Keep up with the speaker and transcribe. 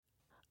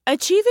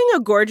Achieving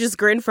a gorgeous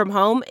grin from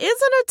home isn't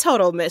a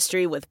total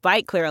mystery with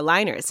Bite Clear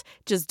aligners.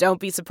 Just don't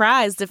be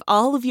surprised if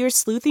all of your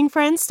sleuthing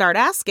friends start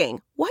asking,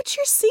 "What's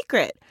your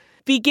secret?"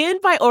 Begin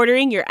by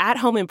ordering your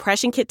at-home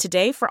impression kit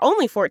today for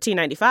only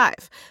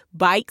 $14.95.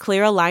 Bite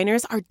Clear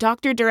aligners are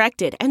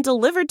doctor-directed and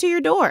delivered to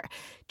your door.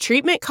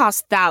 Treatment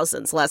costs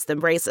thousands less than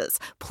braces.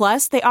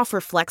 Plus, they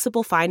offer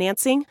flexible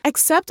financing,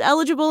 accept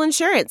eligible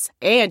insurance,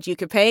 and you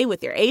can pay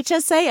with your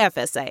HSA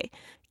FSA.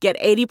 Get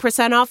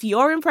 80% off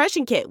your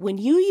impression kit when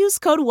you use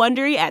code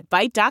WONDERY at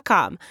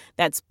Byte.com.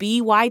 That's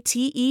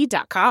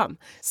BYTE.com.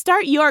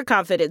 Start your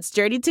confidence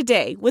journey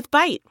today with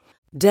Byte.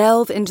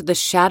 Delve into the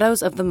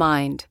shadows of the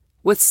mind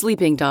with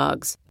Sleeping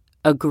Dogs,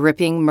 a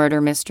gripping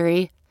murder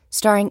mystery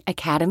starring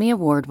Academy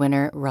Award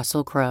winner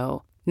Russell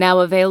Crowe.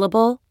 Now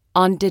available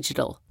on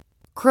digital.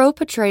 Crowe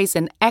portrays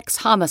an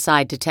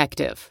ex-homicide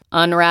detective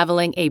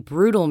unraveling a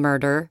brutal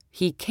murder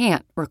he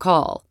can't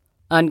recall.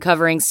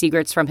 Uncovering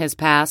secrets from his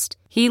past,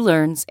 he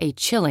learns a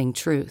chilling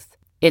truth.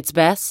 It's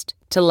best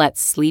to let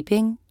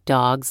sleeping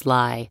dogs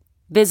lie.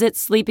 Visit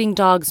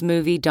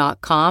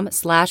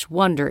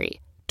sleepingdogsmovie.com/Wondery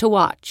to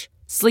watch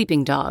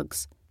Sleeping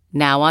Dogs,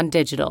 now on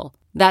digital.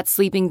 That's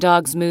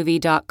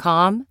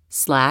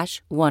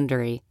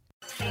sleepingdogsmovie.com/Wondery.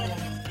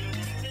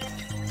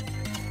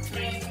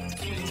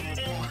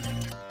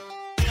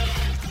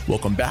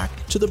 Welcome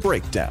back to The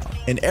Breakdown,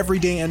 an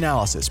everyday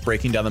analysis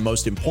breaking down the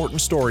most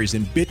important stories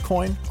in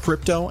Bitcoin,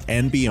 crypto,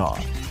 and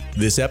beyond.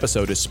 This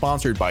episode is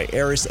sponsored by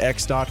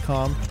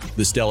ErisX.com,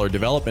 the Stellar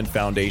Development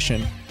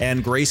Foundation,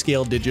 and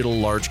Grayscale Digital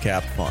Large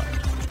Cap Fund.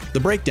 The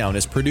Breakdown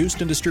is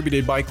produced and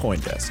distributed by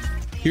CoinDesk.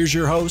 Here's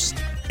your host,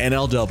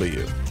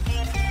 NLW.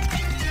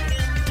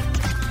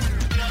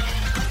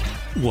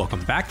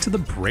 Welcome back to The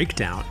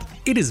Breakdown.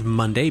 It is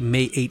Monday,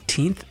 May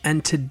 18th,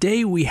 and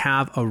today we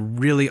have a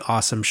really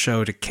awesome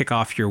show to kick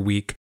off your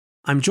week.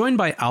 I'm joined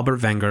by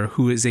Albert Wenger,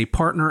 who is a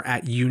partner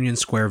at Union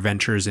Square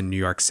Ventures in New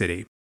York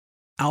City.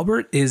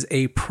 Albert is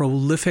a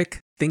prolific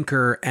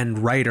thinker and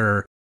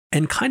writer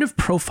and kind of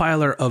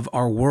profiler of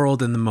our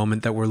world in the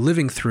moment that we're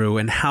living through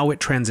and how it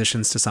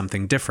transitions to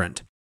something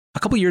different. A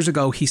couple years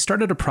ago, he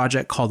started a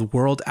project called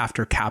World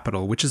After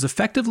Capital, which is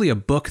effectively a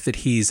book that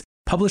he's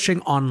publishing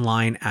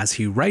online as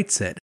he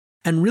writes it.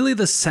 And really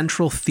the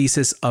central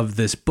thesis of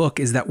this book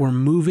is that we're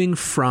moving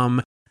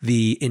from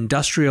the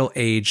industrial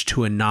age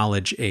to a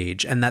knowledge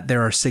age, and that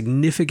there are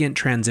significant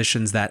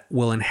transitions that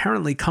will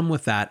inherently come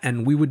with that,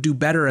 and we would do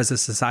better as a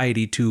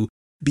society to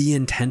be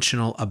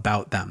intentional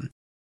about them.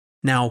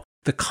 Now,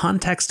 the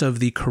context of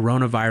the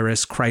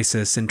coronavirus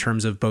crisis in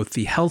terms of both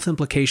the health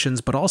implications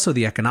but also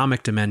the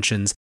economic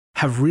dimensions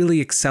have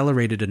really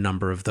accelerated a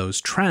number of those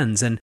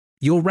trends, and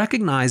you'll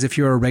recognize, if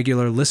you're a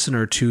regular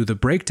listener to The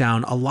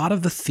Breakdown, a lot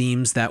of the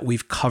themes that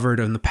we've covered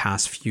in the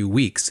past few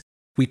weeks.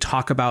 We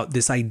talk about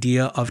this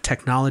idea of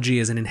technology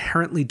as an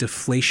inherently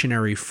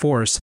deflationary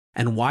force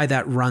and why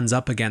that runs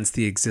up against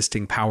the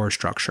existing power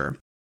structure.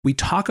 We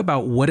talk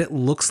about what it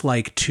looks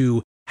like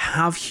to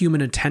have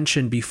human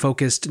attention be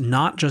focused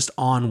not just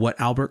on what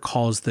Albert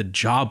calls the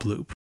job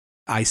loop.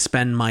 I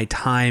spend my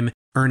time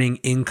earning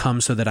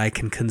income so that I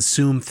can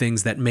consume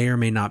things that may or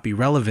may not be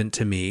relevant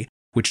to me,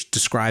 which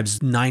describes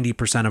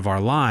 90% of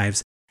our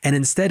lives, and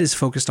instead is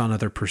focused on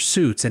other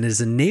pursuits and is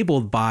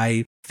enabled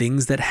by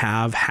things that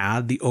have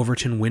had the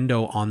Overton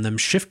window on them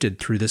shifted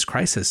through this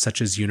crisis,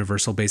 such as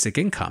universal basic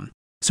income.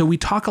 So we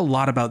talk a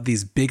lot about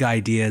these big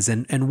ideas,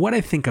 and what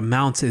I think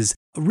amounts is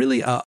really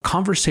a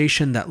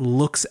conversation that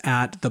looks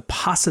at the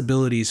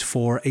possibilities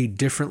for a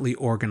differently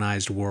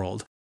organized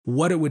world.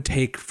 What it would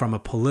take from a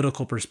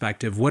political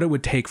perspective, what it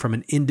would take from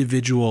an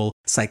individual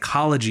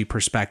psychology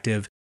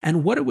perspective,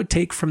 and what it would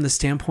take from the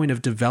standpoint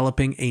of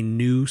developing a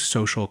new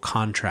social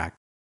contract.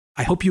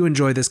 I hope you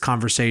enjoy this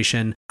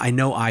conversation. I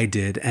know I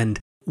did. And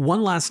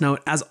one last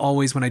note, as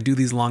always, when I do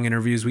these long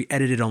interviews, we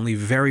edit it only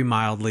very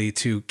mildly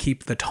to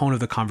keep the tone of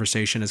the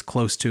conversation as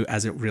close to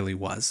as it really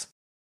was.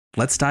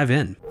 Let's dive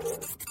in.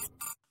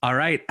 All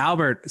right,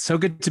 Albert, so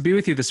good to be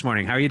with you this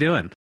morning. How are you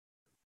doing?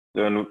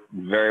 Doing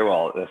very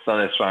well. The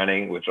sun is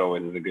shining, which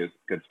always is a good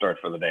start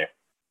for the day.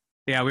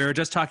 Yeah, we were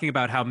just talking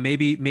about how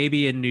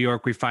maybe in New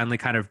York we finally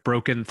kind of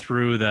broken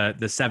through the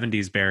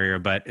 70s barrier,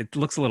 but it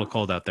looks a little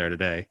cold out there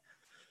today.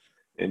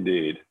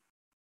 Indeed.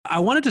 I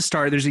wanted to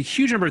start, there's a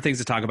huge number of things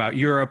to talk about.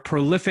 You're a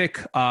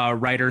prolific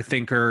writer,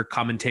 thinker,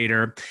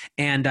 commentator,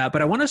 and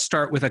but I want to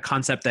start with a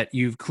concept that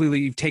you've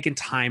taken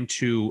time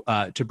to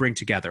bring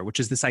together,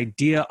 which is this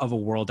idea of a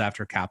world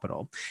after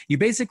capital. You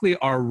basically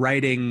are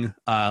writing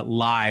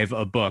live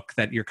a book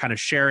that you're kind of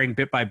sharing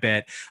bit by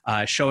bit,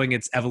 showing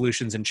its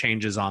evolutions and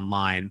changes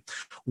online.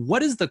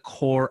 What is the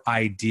core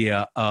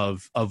idea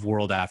of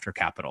World After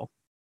Capital?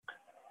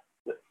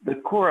 The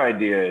core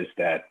idea is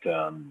that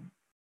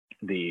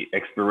the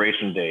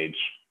expiration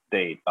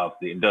date of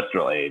the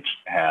industrial age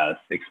has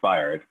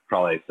expired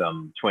probably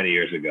some 20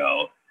 years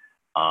ago.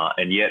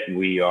 And yet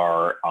we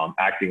are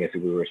acting as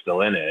if we were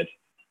still in it.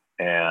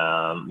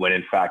 And when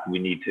in fact we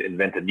need to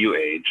invent a new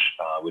age,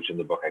 which in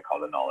the book I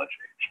call the knowledge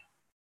age.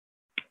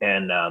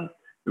 And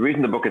the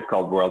reason the book is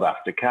called World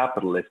After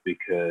Capital is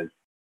because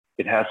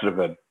it has sort of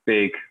a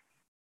big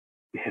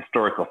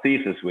historical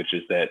thesis, which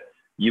is that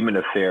human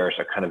affairs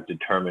are kind of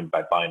determined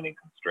by binding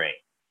constraints.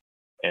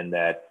 And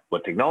that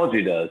what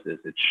technology does is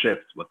it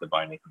shifts what the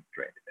binding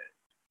constraint is.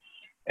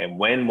 And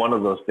when one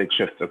of those big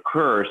shifts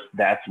occurs,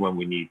 that's when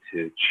we need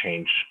to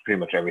change pretty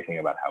much everything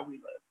about how we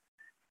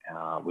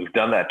live. We've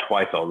done that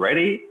twice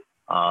already.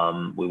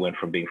 We went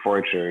from being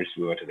foragers,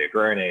 we went to the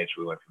agrarian age,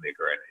 we went from the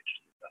agrarian age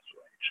to the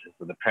industrial age. And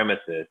so the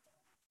premise is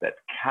that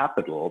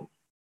capital,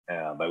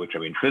 by which I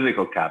mean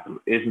physical capital,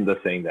 isn't the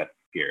thing that's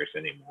scarce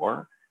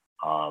anymore.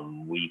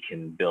 We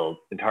can build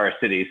entire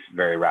cities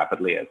very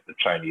rapidly, as the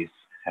Chinese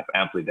have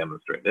amply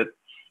demonstrated.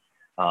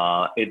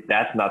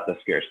 That's not the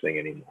scarce thing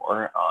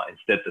anymore.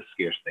 Instead, the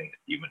scarce thing is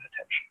human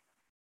attention.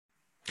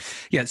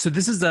 Yeah, so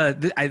this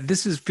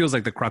is feels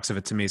like the crux of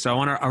it to me. So I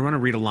want to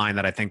read a line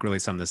that I think really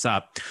sums this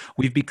up.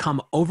 We've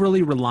become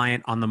overly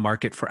reliant on the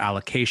market for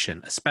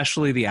allocation,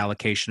 especially the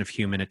allocation of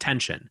human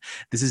attention.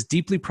 This is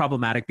deeply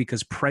problematic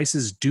because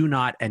prices do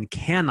not and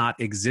cannot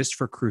exist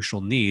for crucial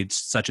needs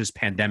such as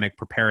pandemic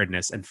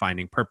preparedness and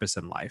finding purpose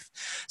in life.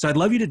 So I'd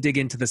love you to dig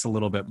into this a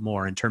little bit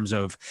more in terms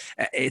of,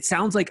 it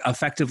sounds like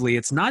effectively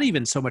it's not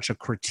even so much a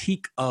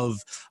critique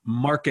of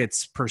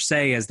markets per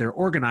se as they're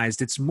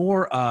organized. It's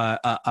more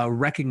a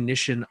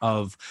recognition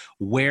of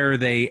where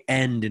they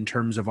end in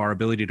terms of our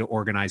ability to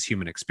organize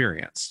human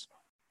experience.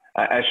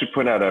 I should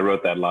point out I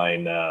wrote that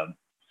line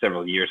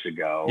several years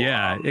ago.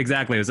 Yeah,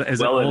 exactly.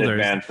 Well in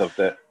advance of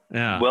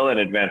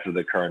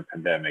the current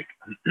pandemic.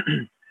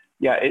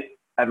 Yeah,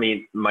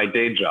 my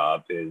day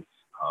job is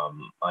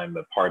I'm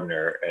a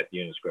partner at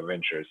USV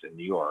Ventures in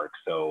New York,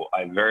 so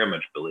I very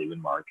much believe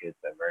in markets.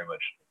 I very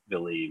much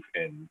believe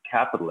in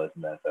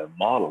capitalism as a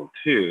model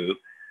too,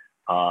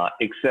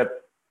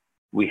 except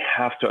we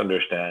have to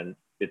understand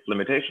its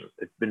limitations.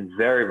 It's been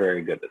very,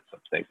 very good at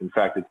some things. In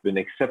fact, it's been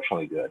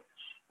exceptionally good.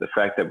 The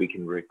fact that we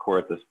can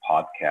record this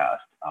podcast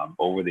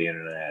over the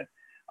internet.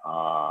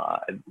 I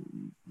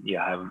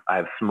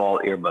have small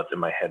earbuds in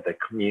my head that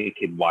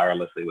communicate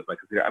wirelessly with my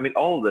computer. I mean,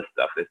 all of this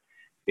stuff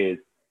is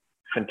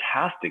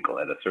fantastical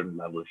at a certain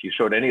level. If you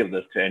showed any of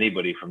this to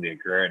anybody from the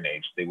agrarian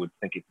age, they would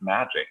think it's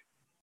magic.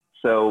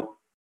 So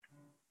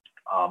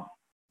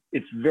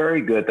it's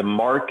very good. The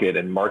market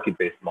and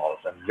market-based models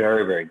are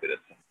very, very good at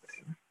some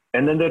things.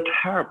 And then they're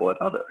terrible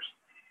at others.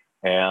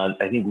 And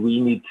I think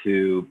we need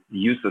to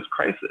use this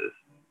crisis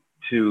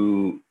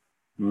to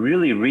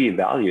really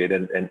reevaluate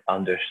and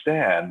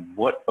understand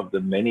what of the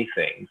many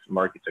things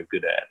markets are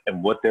good at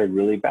and what they're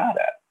really bad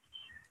at.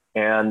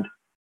 And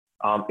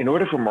in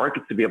order for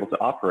markets to be able to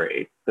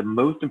operate, the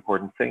most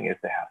important thing is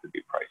they have to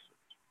be prices.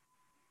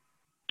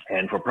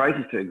 And for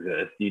prices to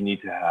exist, you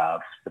need to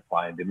have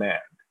supply and demand.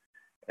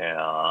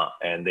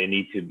 And they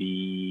need to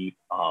be,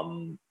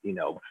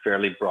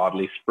 fairly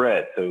broadly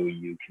spread so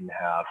you can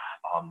have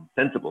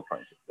sensible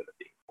prices that are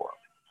being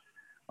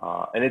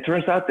formed. And it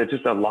turns out that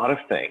just a lot of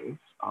things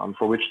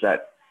for which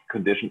that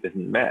condition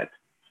isn't met.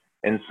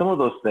 And some of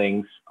those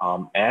things,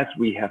 as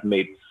we have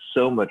made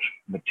so much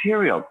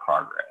material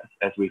progress,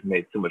 as we've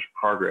made so much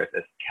progress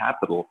as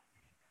capital,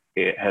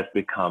 it has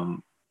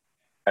become,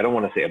 I don't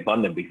want to say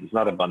abundant because it's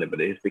not abundant, but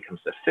it has become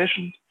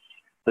sufficient.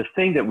 The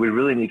thing that we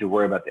really need to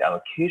worry about the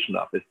allocation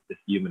of is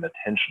human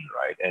attention,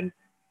 right? And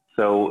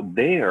so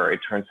there, it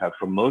turns out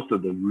for most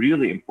of the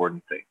really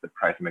important things, the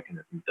price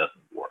mechanism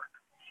doesn't work.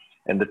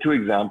 And the two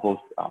examples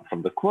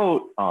from the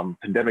quote,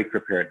 pandemic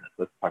preparedness,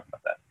 let's talk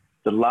about that.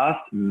 The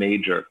last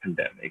major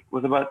pandemic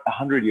was about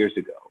 100 years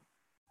ago.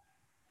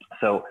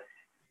 So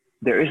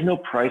there is no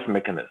price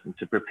mechanism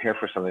to prepare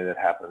for something that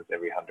happens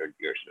every 100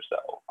 years or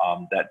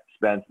so. That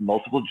spans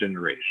multiple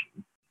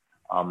generations.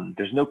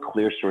 There's no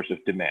clear source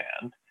of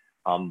demand.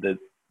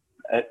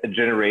 A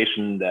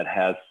generation that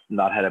has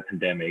not had a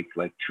pandemic,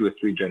 like 2 or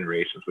 3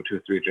 generations,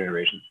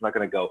 is not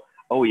going to go,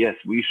 oh yes,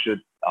 we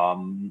should,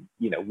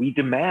 we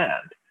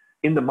demand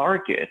in the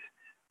market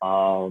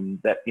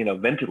that,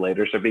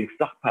 ventilators are being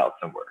stockpiled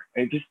somewhere.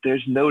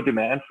 There's no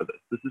demand for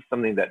this. This is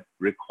something that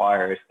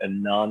requires a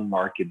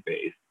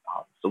non-market-based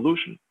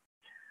solution.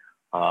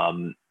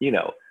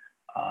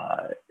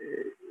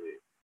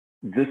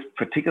 This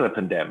particular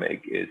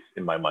pandemic is,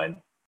 in my mind,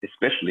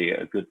 especially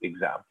a good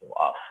example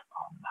of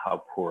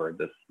how poor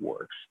this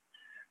works.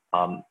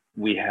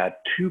 We had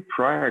 2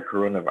 prior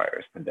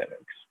coronavirus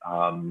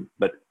pandemics,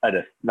 but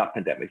not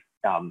pandemics,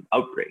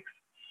 outbreaks.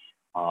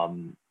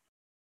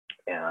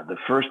 The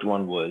first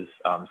one was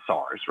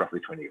SARS, roughly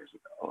 20 years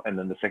ago, and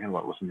then the second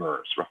one was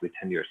MERS, roughly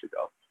 10 years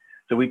ago.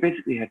 So we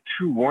basically had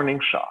 2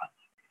 warning shots,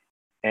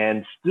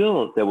 and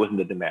still there wasn't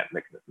a demand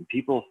mechanism.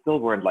 People still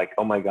weren't like,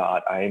 oh my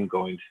God, I am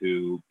going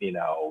to,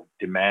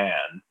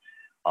 demand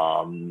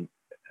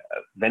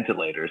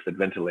ventilators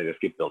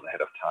get built ahead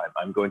of time.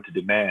 I'm going to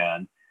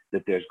demand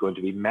that there's going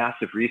to be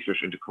massive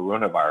research into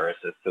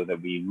coronaviruses so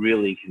that we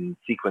really can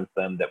sequence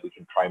them, that we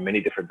can try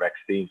many different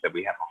vaccines, that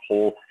we have a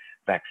whole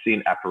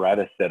vaccine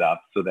apparatus set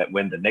up so that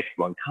when the next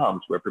one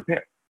comes, we're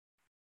prepared.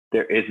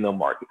 There is no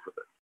market for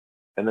this.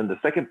 And then the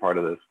second part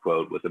of this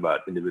quote was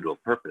about individual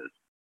purpose.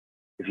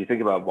 If you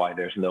think about why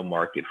there's no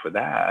market for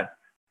that,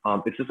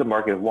 It's just a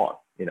market of want.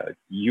 It's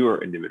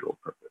your individual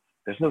purpose.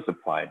 There's no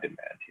supply and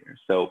demand here.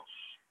 So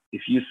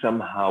if you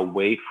somehow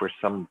wait for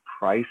some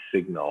price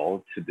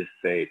signal to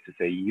say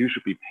you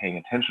should be paying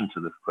attention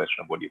to this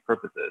question of what your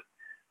purpose is,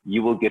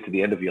 you will get to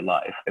the end of your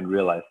life and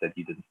realize that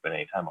you didn't spend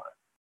any time on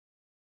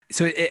it.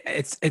 So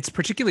it's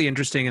particularly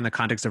interesting in the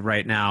context of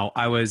right now.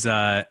 I was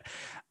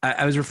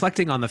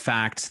reflecting on the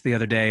fact the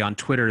other day on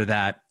Twitter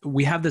that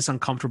we have this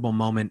uncomfortable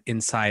moment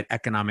inside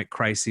economic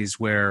crises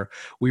where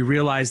we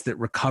realize that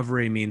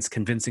recovery means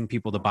convincing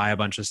people to buy a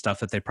bunch of stuff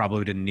that they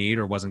probably didn't need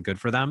or wasn't good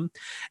for them.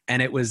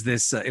 And it was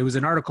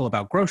an article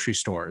about grocery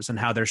stores and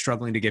how they're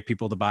struggling to get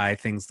people to buy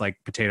things like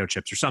potato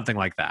chips or something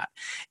like that.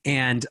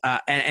 And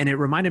it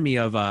reminded me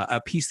of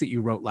a piece that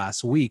you wrote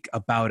last week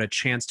about a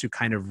chance to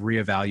kind of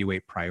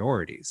reevaluate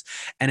priorities.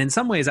 And in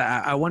some ways,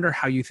 I wonder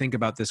how you think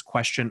about this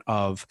question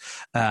of,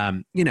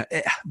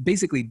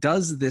 basically,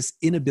 does this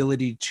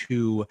inability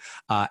to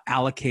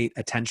allocate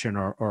attention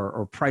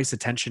or price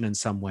attention in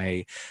some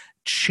way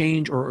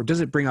change, or does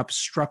it bring up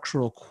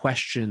structural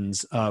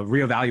questions,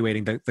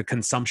 reevaluating the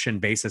consumption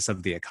basis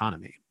of the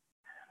economy?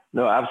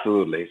 No,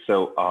 absolutely.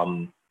 So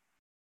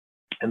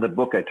in the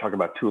book, I talk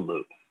about two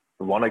loops.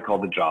 The one I call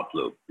the job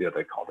loop, the other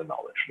I call the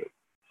knowledge loop.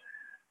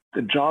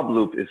 The job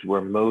loop is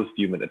where most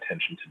human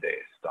attention today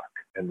is stuck.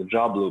 And the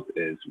job loop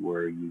is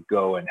where you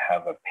go and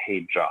have a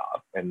paid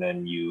job, and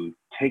then you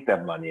take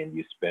that money and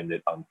you spend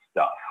it on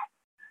stuff,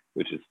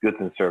 which is goods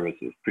and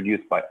services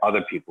produced by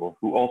other people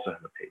who also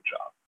have a paid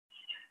job.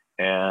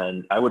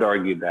 And I would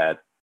argue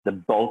that the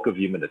bulk of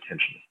human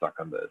attention is stuck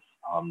on this.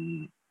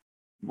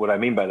 What I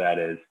mean by that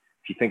is,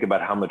 if you think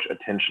about how much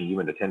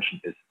human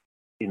attention is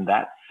in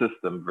that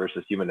system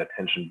versus human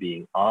attention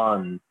being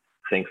on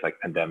things like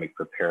pandemic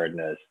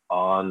preparedness,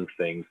 on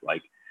things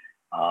like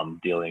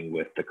dealing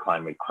with the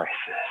climate crisis,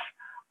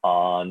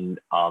 on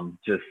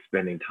just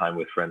spending time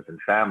with friends and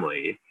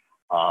family.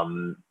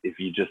 If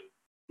you just,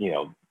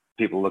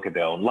 people look at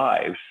their own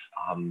lives,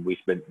 we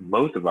spend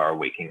most of our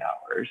waking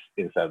hours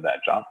inside of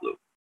that job loop.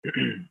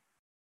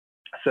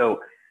 So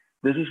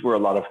this is where a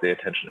lot of the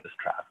attention is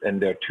trapped.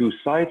 And there are two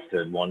sides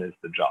to it. One is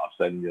the job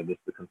side, and the other is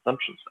the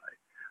consumption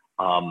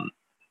side.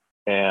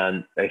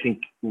 And I think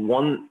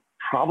one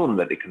problem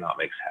that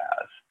economics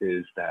has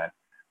is that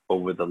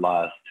over the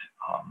last,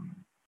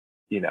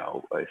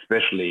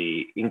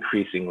 especially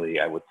increasingly,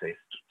 I would say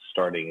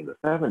starting in the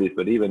 70s,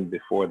 but even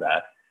before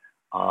that,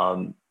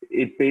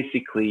 it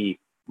basically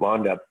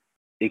wound up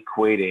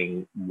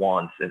equating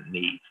wants and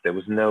needs. There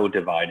was no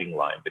dividing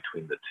line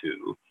between the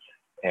two.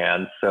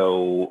 And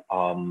so,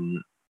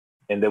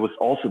 and there was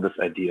also this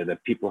idea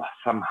that people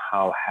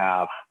somehow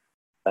have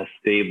a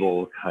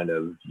stable kind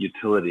of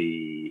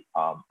utility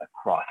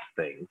across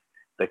things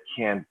that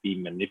can't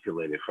be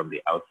manipulated from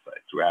the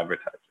outside through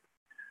advertising.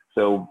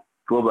 So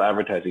global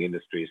advertising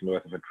industry is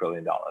north of $1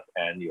 trillion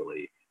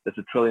annually. There's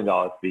 $1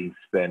 trillion being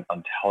spent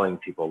on telling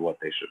people what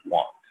they should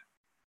want.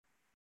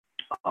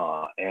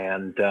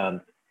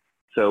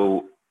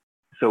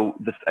 So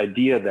this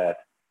idea that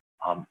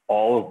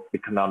all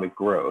economic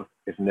growth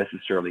is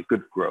necessarily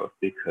good growth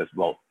because,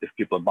 well, if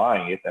people are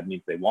buying it, that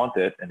means they want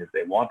it. And if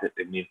they want it,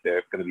 it means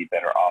they're going to be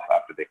better off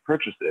after they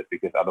purchase it,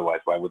 because otherwise,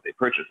 why would they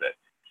purchase it?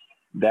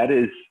 That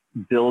is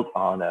built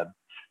on a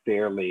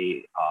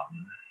fairly,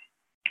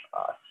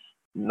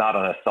 not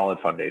on a solid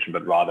foundation,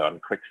 but rather on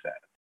quicksand.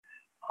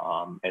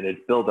 And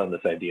it's built on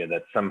this idea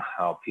that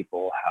somehow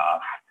people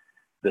have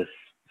this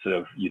sort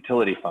of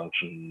utility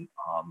function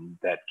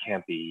that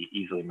can't be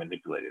easily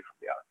manipulated from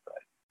the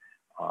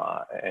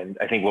outside. And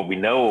I think what we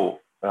know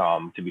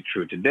to be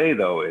true today,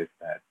 though, is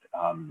that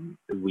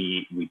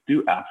we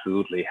do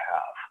absolutely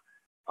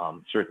have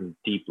certain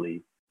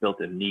deeply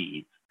built-in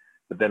needs.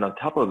 But then on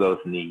top of those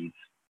needs,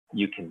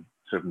 you can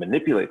sort of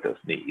manipulate those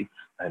needs.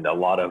 And a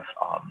lot of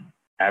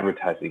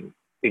advertising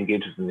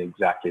engages in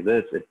exactly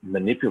this. It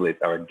manipulates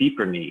our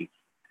deeper needs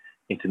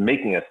into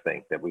making us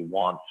think that we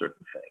want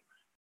certain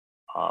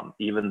things,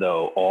 even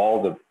though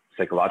all the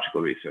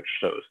psychological research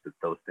shows that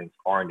those things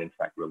aren't in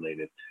fact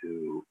related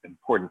to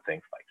important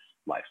things like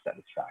life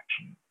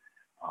satisfaction.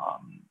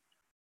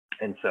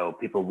 And so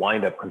people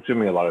wind up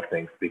consuming a lot of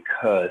things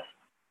because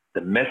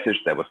the message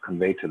that was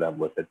conveyed to them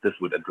was that this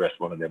would address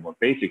one of their more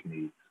basic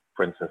needs,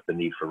 for instance, the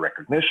need for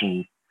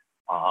recognition,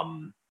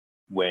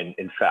 when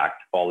in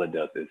fact, all it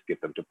does is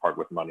get them to part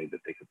with money that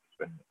they could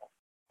spend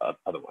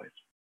otherwise.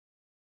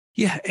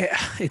 Yeah,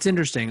 it's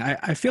interesting.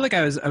 I feel like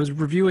I was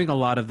reviewing a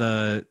lot of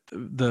the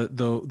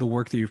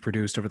work that you've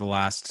produced over the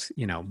last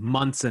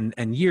months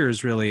and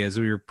years, really, as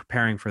we were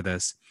preparing for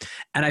this,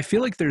 and I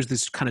feel like there's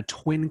this kind of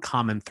twin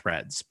common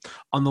threads.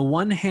 On the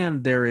one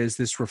hand, there is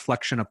this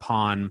reflection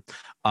upon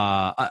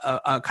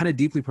a kind of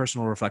deeply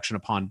personal reflection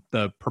upon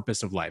the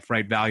purpose of life,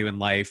 right? Value in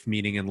life,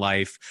 meaning in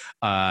life,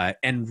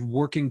 and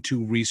working to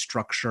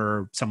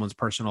restructure someone's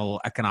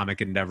personal economic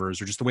endeavors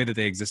or just the way that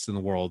they exist in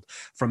the world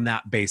from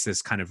that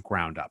basis, kind of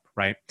ground up.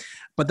 Right.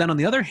 But then on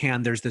the other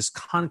hand, there's this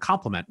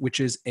complement, which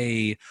is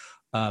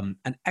an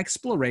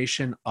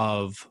exploration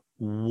of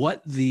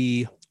what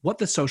the what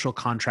the social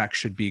contract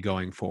should be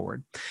going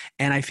forward.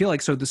 And I feel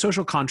like, so the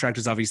social contract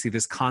is obviously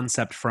this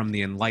concept from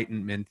the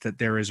Enlightenment that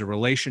there is a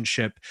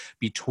relationship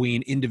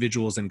between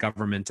individuals and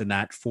government, and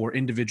that for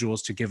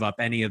individuals to give up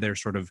any of their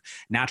sort of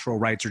natural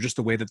rights or just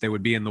the way that they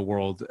would be in the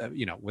world,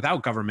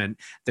 without government,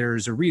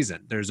 there's a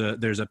reason. There's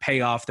a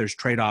payoff, there's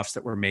trade-offs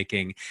that we're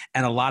making.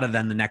 And a lot of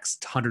then the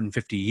next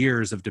 150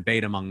 years of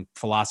debate among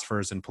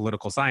philosophers and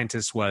political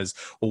scientists was,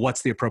 well,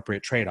 what's the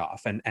appropriate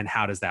trade-off and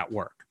how does that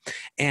work?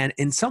 And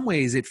in some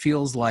ways, it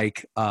feels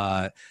like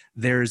we've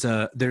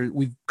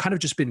kind of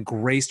just been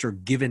graced or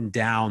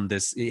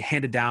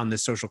handed down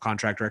this social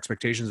contract or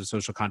expectations of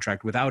social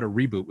contract without a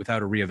reboot,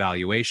 without a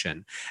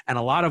reevaluation. And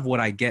a lot of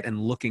what I get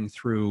in looking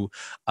through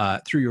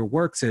your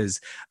works is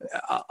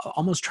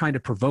almost trying to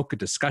provoke a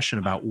discussion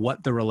about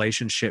what the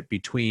relationship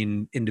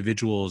between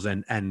individuals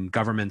and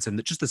governments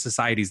and just the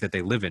societies that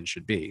they live in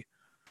should be.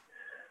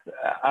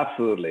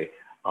 Absolutely.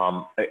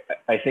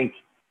 I think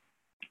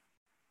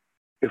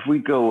if we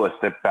go a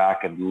step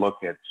back and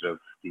look at sort of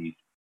these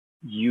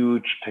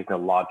huge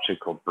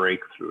technological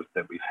breakthroughs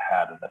that we've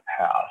had in the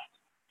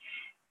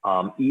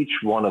past, each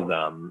one of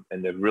them,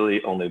 and there've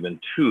really only been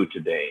two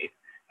today,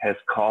 has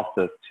caused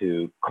us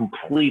to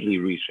completely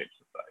reshape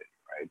society,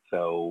 right?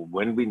 So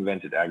when we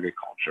invented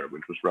agriculture,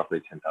 which was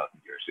roughly 10,000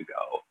 years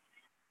ago,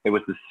 it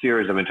was a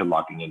series of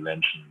interlocking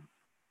inventions.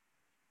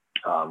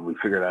 We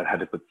figured out how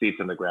to put seeds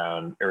in the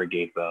ground,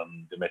 irrigate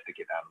them,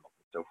 domesticate animals,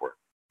 and so forth.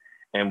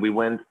 And we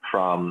went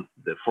from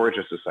the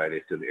forager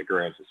societies to the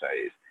agrarian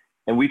societies.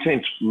 And we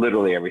changed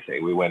literally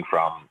everything. We went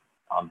from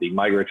being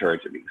migratory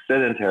to being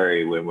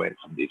sedentary. We went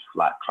from these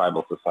flat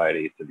tribal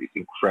societies to these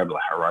incredible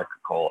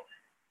hierarchical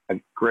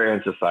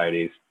agrarian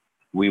societies.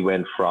 We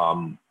went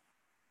from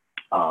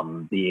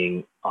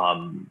being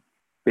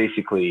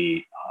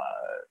basically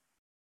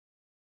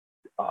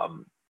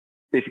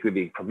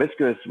being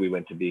promiscuous. We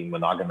went to being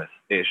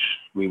monogamous-ish.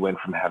 We went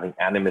from having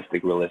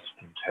animistic religion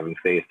to having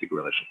theistic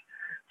religion.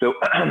 So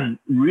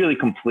really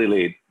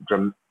completely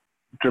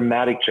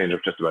dramatic change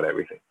of just about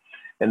everything.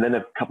 And then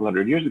a couple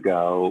hundred years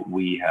ago,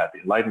 we had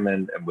the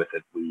Enlightenment, and with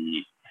it,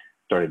 we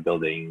started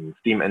building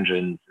steam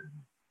engines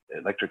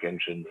and electric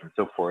engines and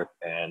so forth.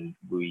 And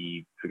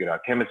we figured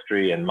out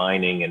chemistry and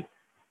mining,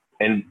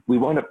 and we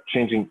wound up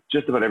changing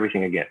just about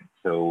everything again.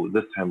 So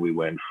this time we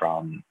went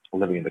from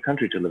living in the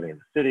country to living in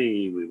the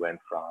city. We went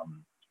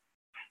from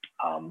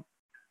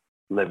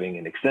living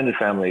in extended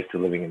families to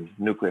living in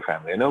nuclear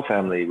family and no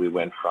family. We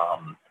went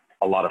from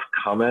a lot of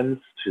commons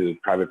to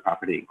private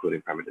property,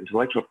 including private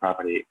intellectual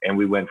property. And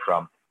we went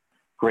from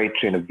great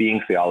chain of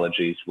being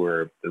theologies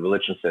where the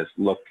religion says,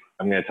 look,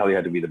 I'm going to tell you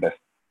how to be the best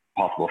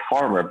possible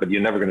farmer, but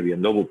you're never going to be a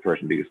noble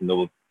person because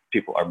noble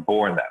people are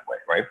born that way,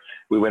 right?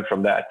 We went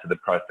from that to the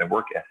Protestant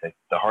work ethic.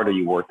 The harder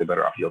you work, the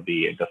better off you'll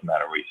be. It doesn't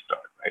matter where you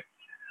start, right?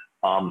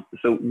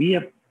 So we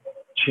have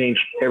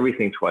changed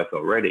everything twice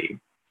already.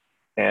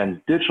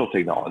 And digital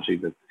technology,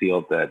 the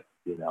field that,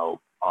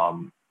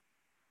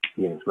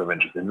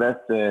 Wenger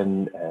invests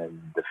in,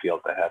 and the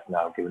field that has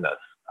now given us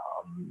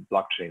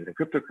blockchains and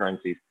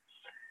cryptocurrencies,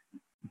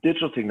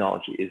 digital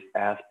technology is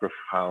as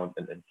profound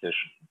an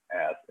incision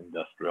as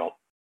industrial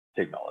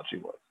technology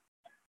was.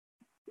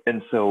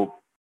 And so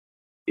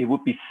it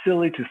would be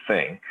silly to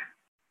think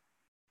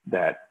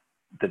that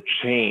the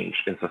change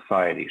in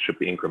society should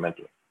be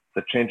incremental.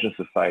 The change in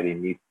society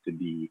needs to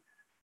be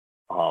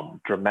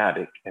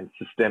dramatic and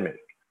systemic.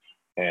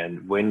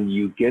 And when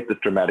you get this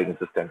dramatic and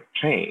systemic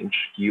change,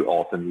 you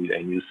also need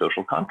a new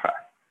social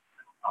contract.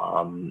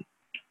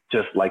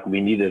 Just like we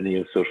needed a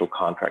new social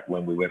contract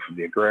when we went from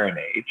the agrarian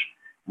age,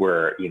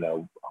 where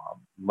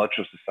much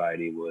of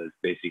society was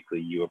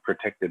basically you were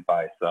protected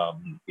by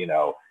some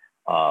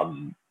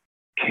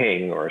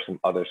king or some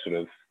other sort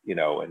of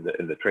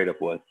and the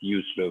trade-off was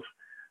you sort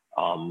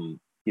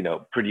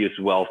of produce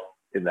wealth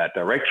in that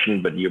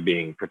direction, but you're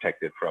being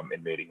protected from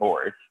invading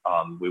hordes.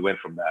 We went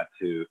from that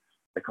to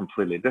a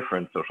completely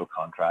different social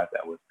contract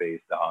that was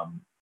based on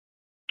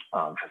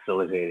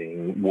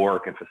facilitating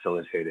work and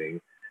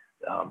facilitating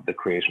the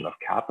creation of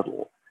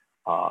capital.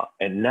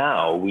 And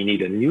now we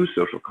need a new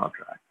social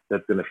contract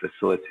that's going to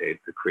facilitate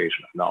the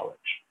creation of knowledge,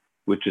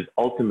 which is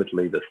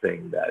ultimately the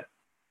thing that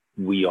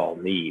we all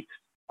need,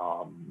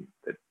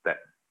 that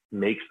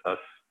makes us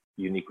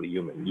uniquely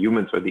human.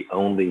 Humans are the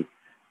only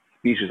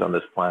species on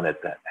this planet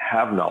that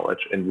have knowledge,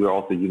 and we're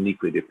also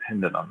uniquely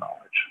dependent on knowledge.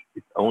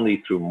 It's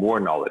only through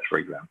more knowledge, for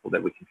example,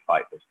 that we can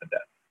fight this to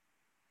death.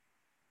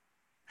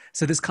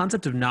 So this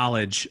concept of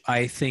knowledge,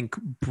 I think,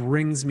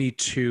 brings me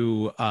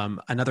to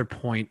another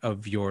point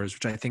of yours,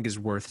 which I think is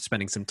worth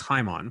spending some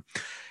time on.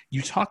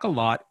 You talk a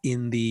lot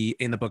in the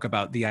book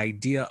about the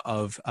idea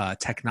of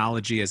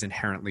technology as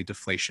inherently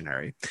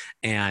deflationary,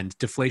 and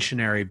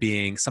deflationary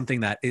being something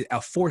that is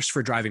a force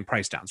for driving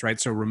price downs, right?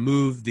 So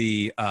remove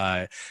the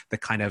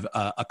kind of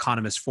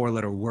economist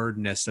four-letter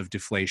wordness of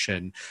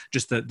deflation.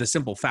 Just the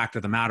simple fact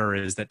of the matter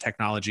is that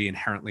technology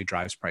inherently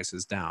drives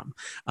prices down.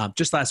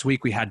 Just last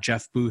week, we had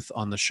Jeff Booth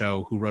on the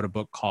show, who wrote a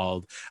book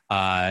called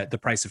The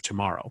Price of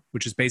Tomorrow,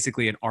 which is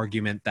basically an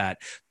argument that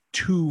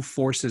two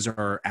forces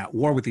are at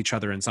war with each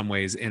other in some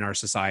ways in our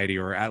society,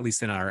 or at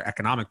least in our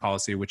economic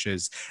policy, which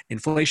is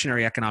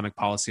inflationary economic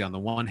policy on the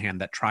one hand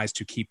that tries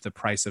to keep the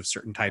price of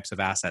certain types of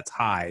assets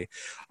high,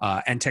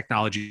 and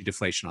technology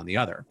deflation on the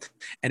other.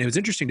 And it was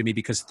interesting to me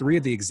because three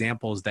of the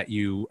examples that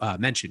you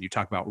mentioned, you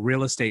talk about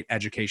real estate,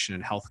 education,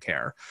 and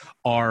healthcare,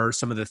 are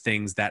some of the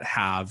things that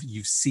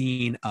you've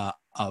seen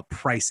a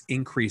price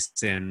increase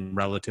in,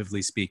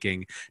 relatively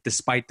speaking,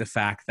 despite the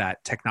fact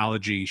that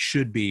technology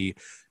should be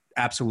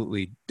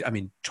absolutely,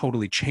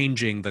 totally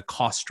changing the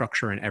cost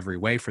structure in every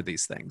way for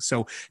these things.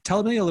 So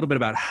tell me a little bit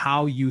about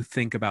how you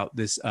think about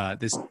this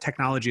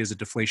technology as a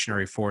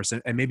deflationary force,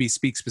 and maybe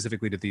speak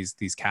specifically to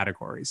these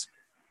categories.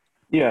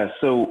 Yeah,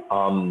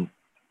 so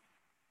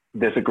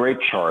there's a great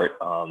chart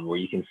where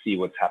you can see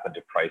what's happened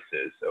to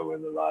prices over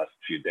the last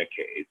few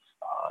decades.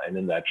 And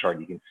in that chart,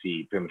 you can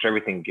see pretty much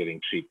everything getting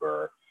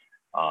cheaper,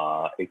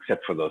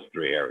 except for those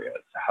three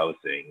areas: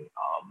 housing,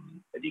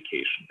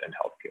 education, and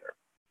healthcare.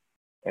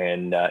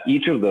 And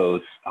each of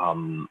those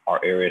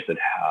are areas that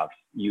have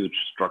huge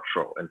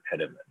structural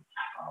impediments.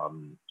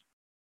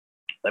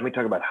 Let me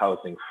talk about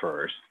housing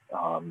first.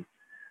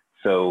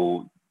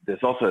 So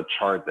there's also a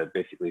chart that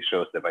basically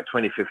shows that by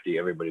 2050,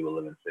 everybody will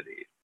live in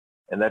cities.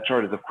 And that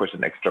chart is, of course,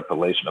 an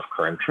extrapolation of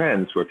current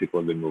trends where people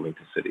have been moving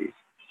to cities.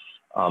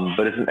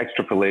 But it's an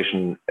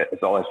extrapolation,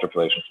 it's all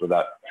extrapolations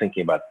without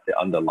thinking about the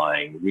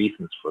underlying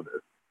reasons for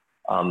this.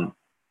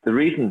 The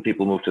reason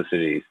people move to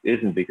cities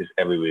isn't because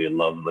everybody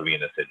loves living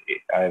in a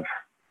city. I have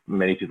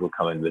many people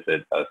come and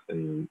visit us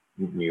in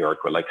New York.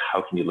 We're like,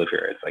 how can you live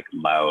here? It's like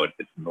loud.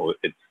 It's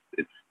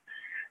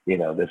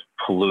there's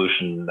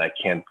pollution. I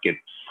can't get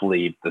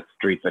sleep. The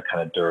streets are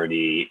kind of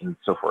dirty and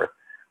so forth.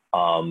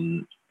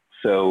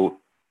 So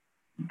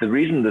the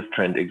reason this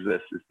trend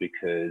exists is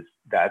because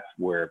that's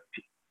where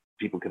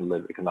people can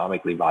live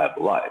economically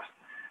viable lives.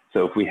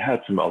 So if we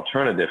had some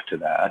alternative to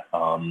that,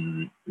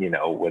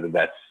 whether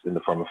that's in the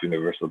form of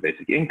universal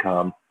basic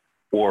income,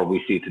 or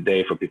we see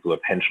today for people who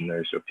are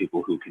pensioners or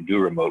people who can do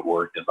remote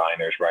work,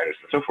 designers, writers,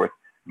 and so forth,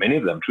 many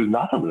of them choose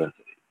not to live in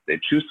cities. They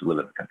choose to live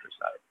in the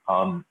countryside.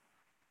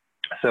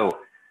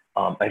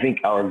 I think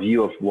our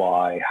view of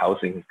why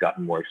housing has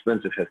gotten more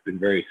expensive has been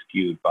very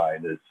skewed by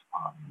this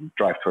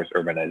drive towards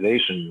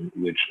urbanization,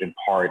 which in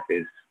part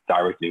is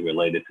directly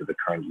related to the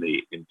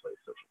currently in place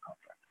social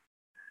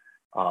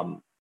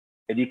contract.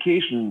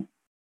 Education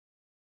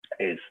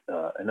is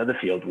another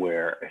field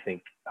where I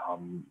think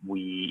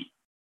we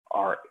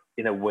are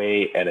in a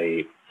way at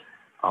a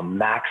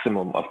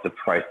maximum of the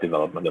price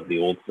development of the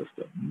old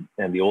system.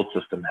 And the old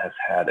system has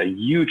had a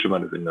huge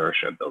amount of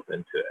inertia built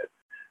into it.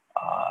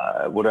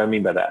 What do I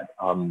mean by that?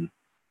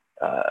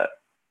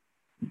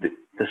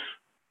 This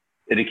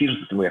education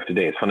system we have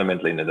today is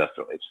fundamentally an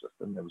industrial age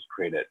system that was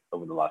created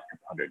over the last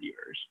couple hundred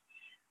years.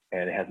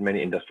 And it has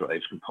many industrial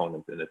age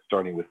components in it,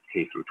 starting with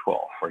K through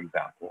 12, for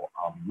example.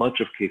 Much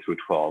of K through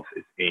 12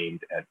 is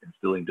aimed at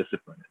instilling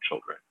discipline in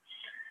children.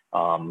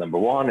 Number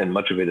one, and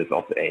much of it is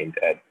also aimed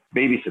at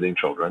babysitting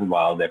children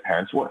while their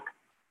parents work.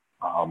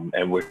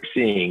 And we're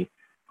seeing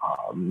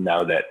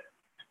now that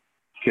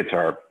kids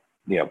are,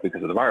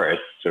 because of the virus,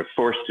 sort of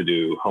forced to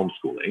do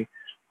homeschooling.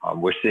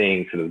 We're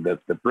seeing sort of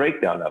the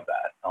breakdown of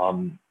that.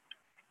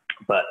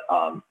 But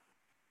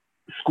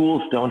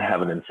schools don't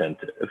have an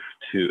incentive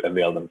to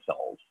avail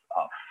themselves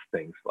of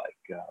things like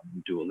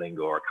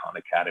Duolingo or Khan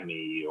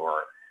Academy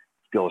or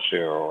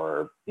Skillshare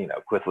or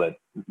Quizlet.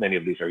 Many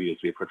of these are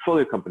USV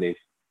portfolio companies,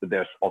 but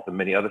there's also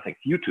many other things.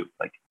 YouTube,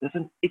 like there's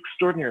an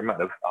extraordinary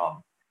amount of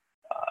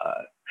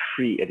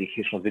free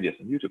educational videos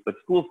on YouTube, but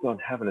schools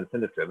don't have an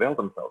incentive to avail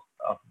themselves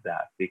of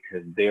that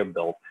because they're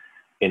built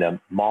in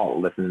a model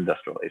that's an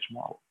industrial age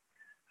model.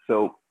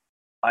 So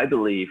I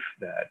believe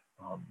that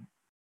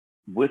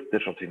with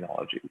digital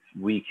technologies,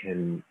 we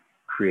can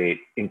create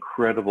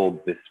incredible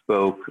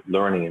bespoke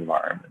learning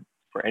environments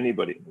for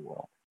anybody in the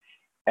world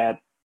at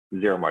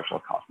zero marginal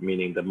cost,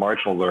 meaning the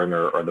marginal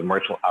learner or the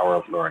marginal hour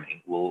of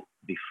learning will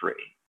be free.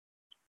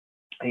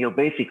 And you'll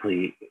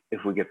basically,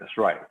 if we get this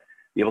right,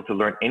 be able to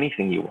learn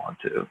anything you want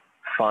to,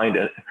 find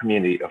a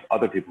community of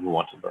other people who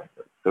want to learn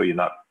this, so you're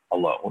not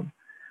alone,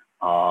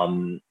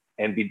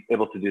 and be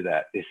able to do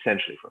that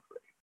essentially for free.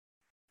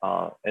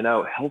 And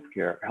now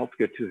healthcare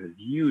too has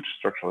huge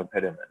structural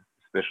impediments,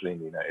 especially in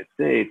the United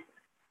States,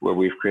 where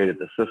we've created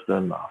the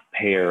system of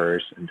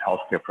payers and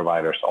healthcare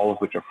providers, all of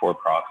which are for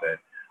profit,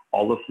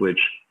 all of which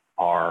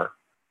are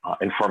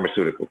and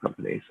pharmaceutical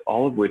companies,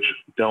 all of which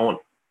don't,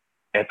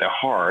 at their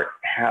heart,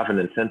 have an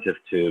incentive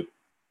to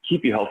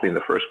keep you healthy in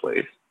the first place.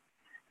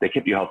 If they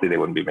kept you healthy, they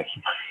wouldn't be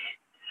making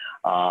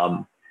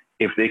money.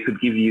 If they could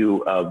give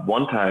you a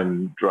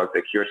one-time drug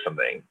that cures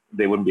something,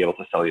 they wouldn't be able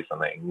to sell you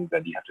something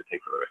that you have to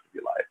take for the rest of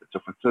your life and so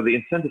forth. So the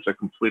incentives are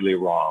completely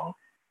wrong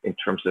in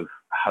terms of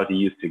how to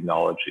use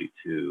technology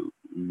to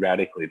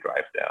radically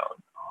drive down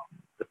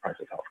the price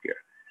of healthcare.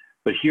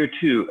 But here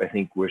too, I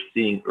think we're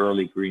seeing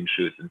early green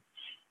shoots,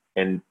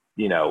 and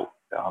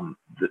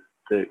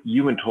the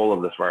human toll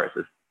of this virus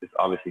is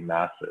obviously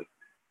massive,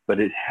 but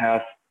it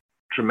has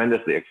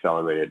tremendously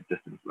accelerated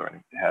distance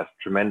learning. It has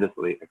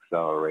tremendously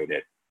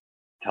accelerated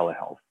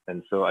telehealth.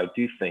 And so I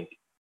do think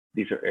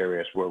these are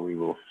areas where we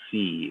will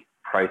see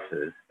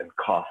prices and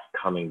costs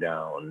coming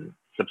down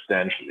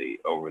substantially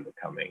over the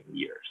coming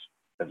years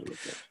as a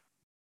result.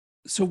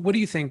 So what do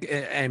you think,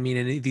 I mean,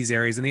 in these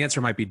areas, and the answer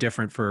might be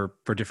different for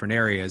different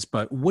areas,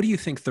 but what do you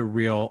think the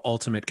real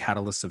ultimate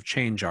catalysts of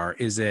change are?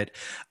 Is it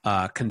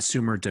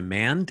consumer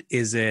demand?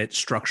 Is it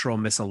structural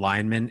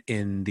misalignment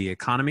in the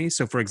economy?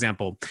 So for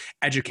example,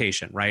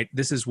 education, right?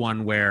 This is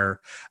one where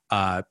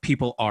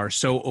people are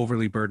so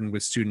overly burdened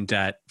with student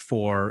debt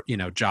for,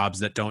 jobs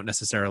that don't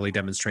necessarily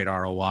demonstrate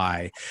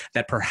ROI,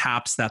 that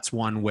perhaps that's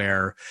one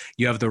where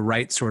you have the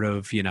right sort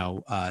of,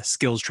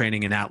 skills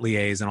training and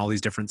ateliers and all these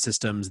different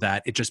systems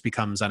that it just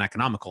becomes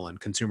uneconomical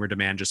and consumer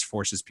demand just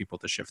forces people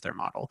to shift their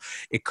model.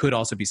 It could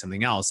also be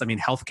something else. I mean,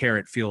 healthcare,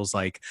 it feels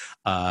like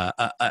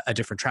a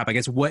different trap. I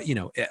guess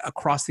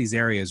across these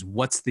areas,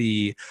 what's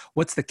the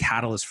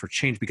catalyst for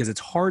change? Because it's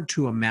hard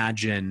to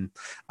imagine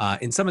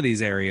in some of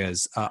these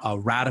areas a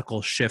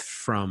radical shift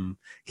from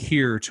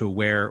here to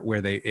where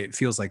it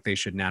feels like they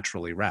should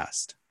naturally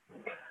rest.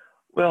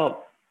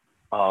 Well,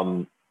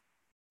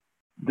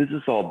 this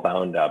is all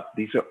bound up.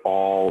 These are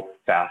all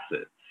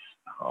facets.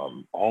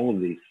 All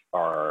of these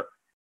are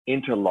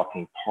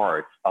interlocking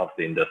parts of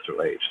the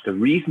industrial age. The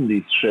reason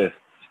these shifts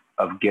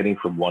of getting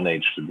from one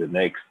age to the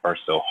next are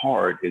so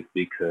hard is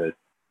because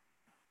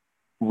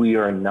we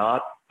are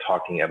not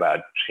talking about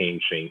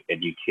changing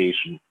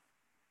education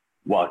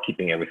while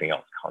keeping everything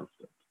else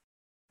constant.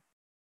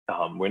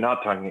 We're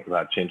not talking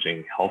about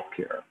changing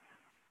healthcare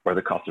or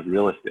the cost of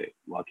real estate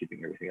while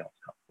keeping everything else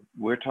constant.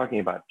 We're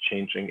talking about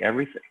changing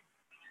everything.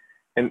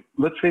 And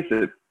let's face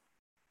it,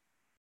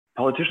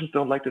 politicians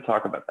don't like to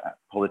talk about that.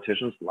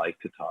 Politicians like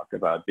to talk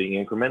about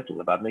being incremental,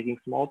 about making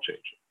small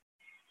changes.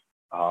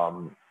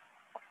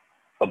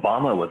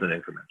 Obama was an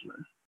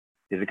incrementalist.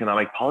 His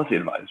economic policy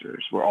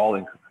advisors were all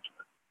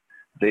incrementalists.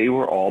 They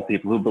were all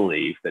people who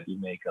believed that you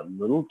make a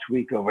little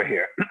tweak over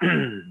here,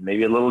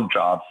 maybe a little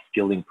job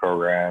skilling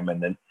program,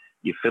 and then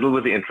you fiddle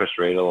with the interest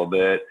rate a little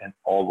bit, and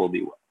all will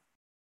be well.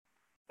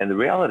 And the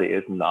reality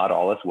is not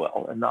all is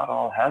well, and not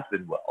all has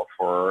been well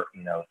for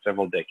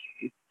several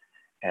decades.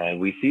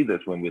 And we see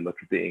this when we look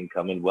at the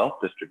income and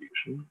wealth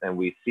distribution, and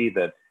we see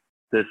that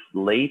this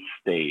late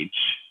stage,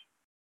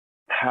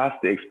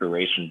 past the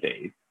expiration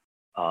date,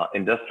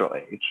 industrial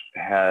age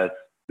has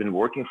been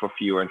working for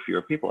fewer and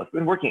fewer people. It's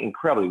been working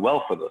incredibly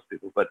well for those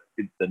people, but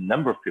the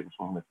number of people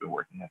for whom it's been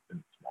working has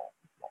been smaller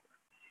and smaller.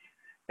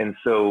 And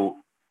so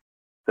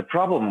the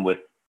problem with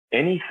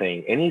any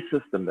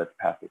system that's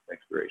past its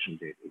expiration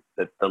date is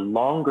that the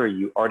longer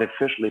you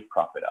artificially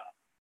prop it up,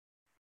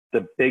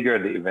 the bigger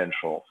the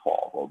eventual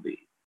fall will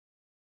be.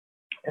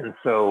 And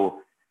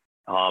so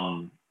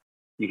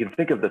you can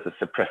think of this as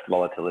suppressed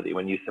volatility.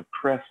 When you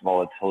suppress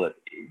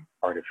volatility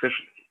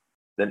artificially,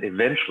 then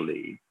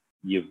eventually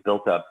you've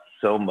built up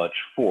so much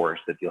force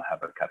that you'll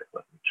have a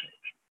cataclysmic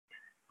change.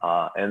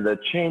 And the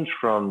change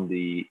from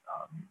the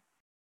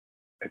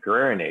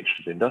agrarian age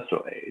to the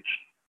industrial age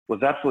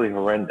was absolutely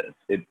horrendous.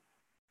 It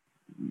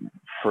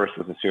first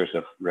was a series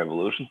of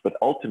revolutions, but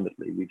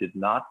ultimately we did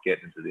not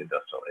get into the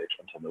industrial age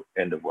until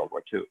the end of World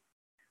War II.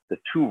 The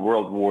two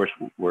world wars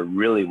were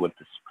really what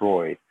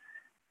destroyed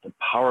the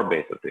power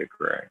base of the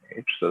agrarian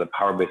age. So the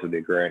power base of the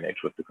agrarian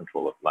age was the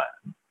control of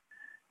land.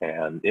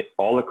 And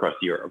all across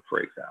Europe, for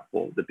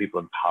example, the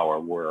people in power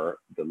were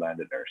the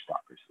landed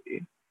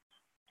aristocracy.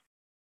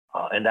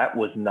 And that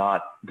was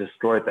not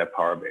destroyed, that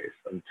power base,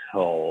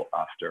 until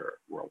after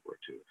World War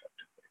II,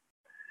 effectively.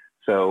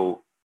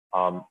 So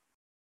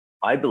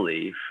I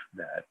believe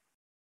that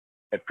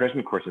at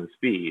present course and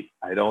speed,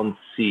 I don't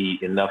see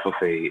enough of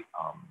a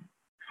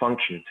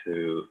function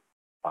to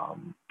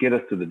get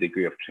us to the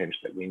degree of change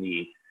that we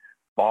need,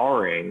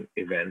 barring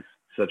events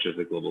such as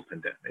a global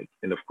pandemic.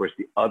 And of course,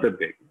 the other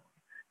big one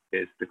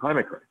is the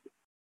climate crisis,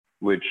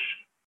 which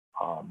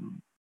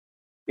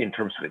in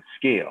terms of its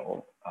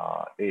scale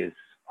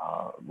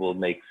will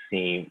make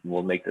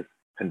this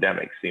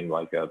pandemic seem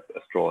like a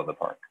stroll in the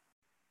park.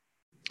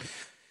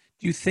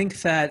 Do you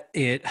think that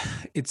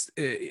is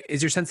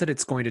your sense that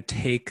it's going to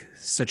take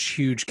such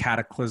huge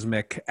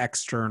cataclysmic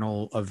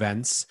external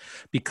events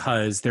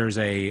because there's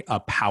a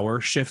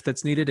power shift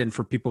that's needed, and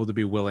for people to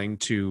be willing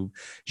to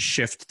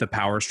shift the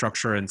power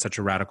structure in such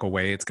a radical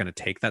way, it's going to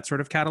take that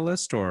sort of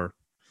catalyst? Or?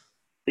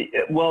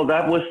 Well,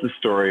 that was the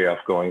story of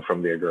going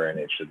from the agrarian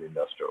age to the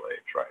industrial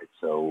age, right?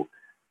 So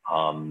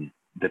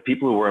the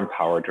people who were in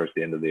power towards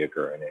the end of the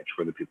agrarian age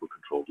were the people who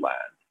controlled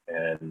land.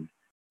 And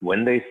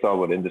when they saw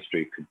what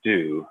industry could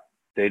do,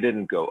 they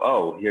didn't go,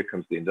 oh, here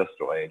comes the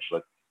industrial age,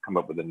 let's come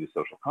up with a new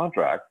social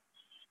contract.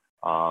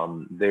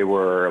 They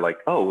were like,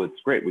 oh, it's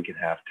great, we can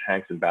have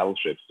tanks and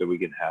battleships so we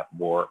can have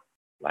more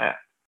land.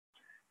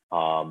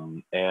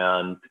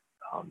 I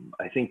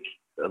think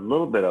a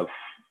little bit of,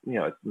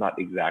 it's not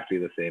exactly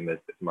the same as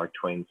Mark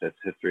Twain says,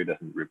 history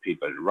doesn't repeat,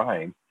 but it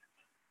rhymes.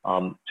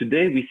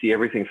 Today, we see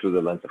everything through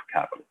the lens of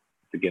capital.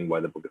 It's again why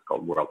the book is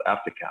called World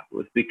After Capital.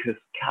 It's because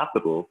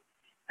capital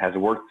has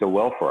worked so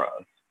well for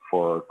us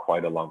for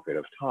quite a long period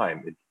of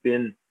time. It's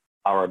been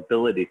our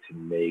ability to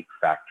make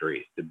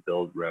factories, to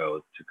build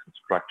roads, to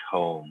construct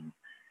homes,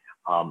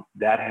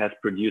 that has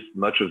produced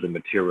much of the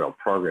material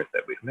progress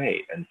that we've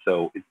made. And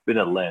so it's been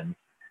a lens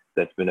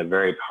that's been a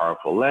very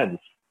powerful lens,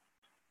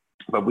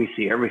 but we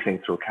see everything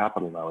through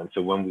capital now. And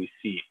so when we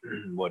see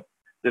what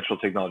digital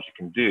technology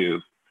can do,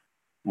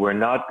 we're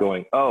not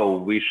going, oh,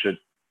 we should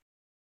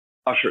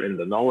usher in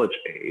the knowledge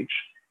age.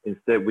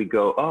 Instead, we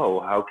go, oh,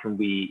 how can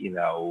we,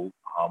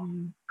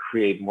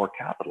 create more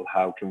capital?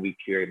 How can we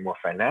create more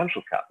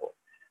financial capital?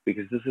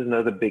 Because this is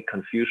another big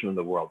confusion in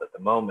the world at the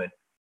moment.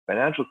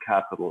 Financial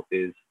capital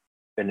is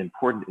an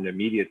important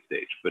intermediate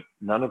stage, but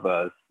none of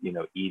us,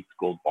 eats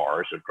gold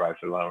bars or drives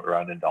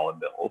around in dollar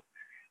bills.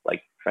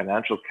 Like,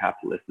 financial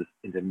capital is this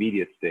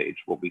intermediate stage.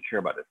 What we care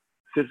about is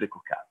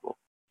physical capital.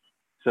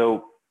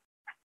 So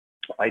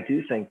I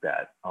do think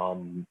that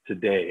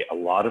today a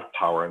lot of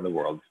power in the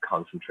world is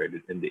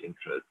concentrated in the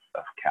interests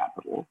of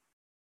capital,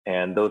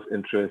 and those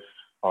interests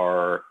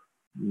are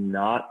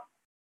not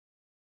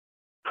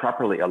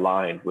properly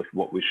aligned with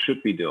what we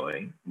should be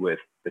doing with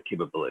the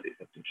capabilities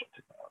of digital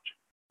technology.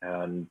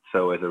 And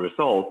so as a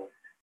result,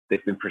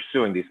 they've been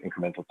pursuing these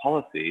incremental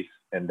policies,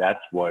 and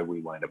that's why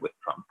we wind up with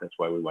Trump. That's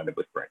why we wind up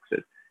with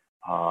Brexit.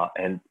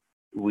 And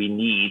we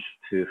need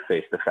to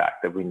face the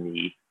fact that we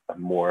need a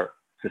more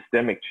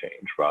systemic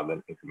change rather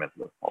than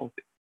incremental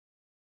policy.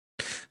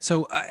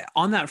 So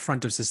on that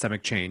front of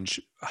systemic change,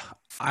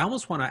 I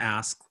almost want to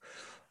ask,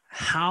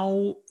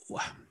 how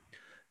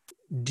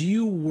do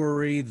you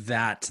worry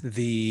that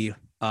the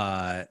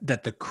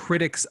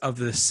critics of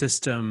the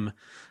system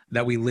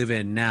that we live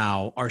in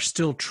now are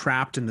still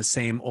trapped in the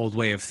same old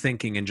way of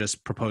thinking and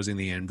just proposing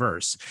the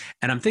inverse?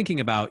 And I'm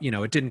thinking about,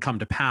 it didn't come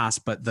to pass,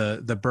 but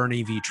the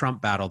Bernie v.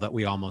 Trump battle that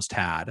we almost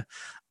had,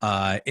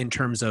 in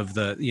terms of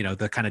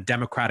the kind of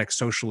democratic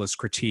socialist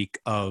critique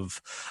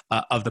of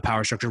the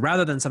power structure,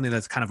 rather than something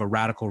that's kind of a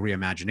radical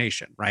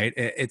reimagination, right?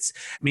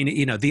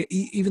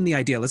 Even the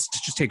idea, let's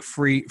just take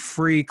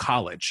free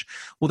college.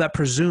 Well, that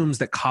presumes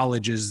that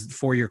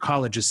four-year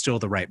college is still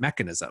the right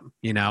mechanism,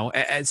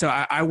 And so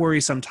I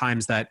worry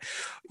sometimes that,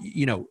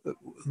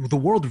 the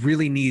world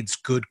really needs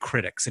good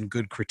critics and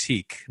good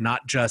critique,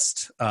 not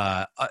just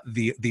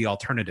the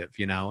alternative,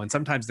 And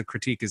sometimes the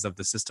critique is of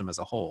the system as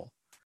a whole.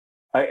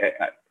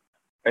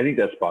 I think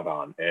that's spot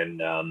on.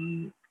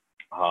 And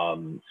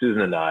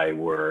Susan and I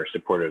were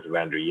supporters of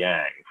Andrew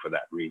Yang for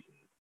that reason.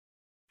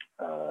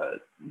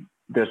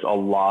 There's a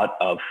lot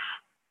of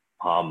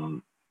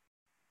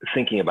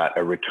thinking about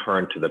a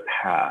return to the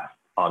past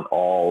on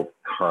all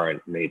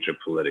current major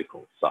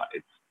political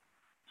sides.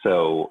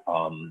 So,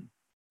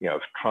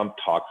 if Trump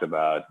talks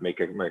about make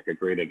America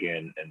great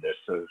again, and there's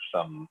sort of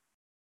some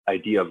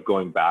idea of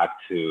going back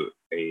to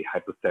a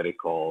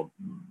hypothetical,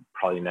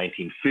 probably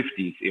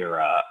 1950s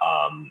era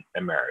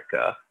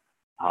America,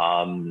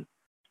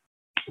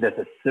 there's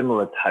a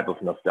similar type of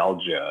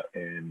nostalgia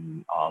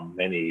in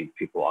many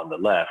people on the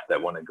left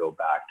that want to go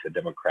back to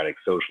democratic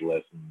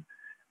socialism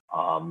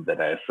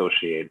that I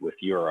associate with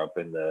Europe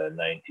in the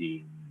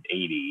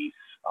 1980s,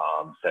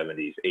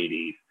 70s,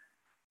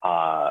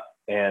 80s.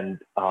 And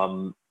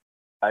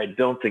I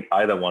don't think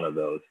either one of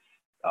those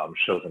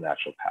shows a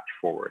natural path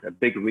forward. A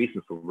big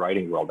reason for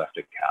writing World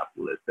After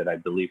Capital is that I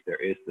believe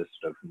there is this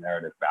sort of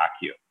narrative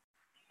vacuum,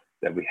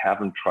 that we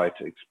haven't tried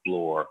to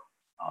explore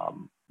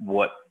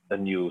what a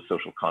new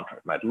social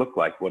contract might look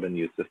like, what a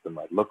new system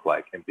might look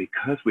like. And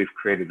because we've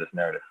created this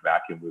narrative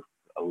vacuum, we've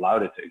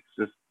allowed it to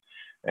exist.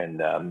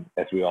 And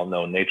as we all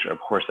know, nature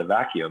abhors a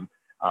vacuum.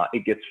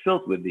 It gets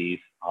filled with these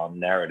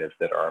narratives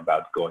that are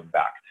about going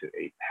back to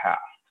a past,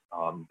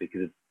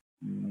 because it's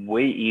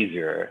way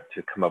easier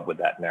to come up with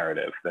that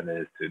narrative than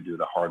it is to do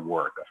the hard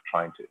work of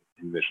trying to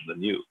envision the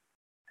new.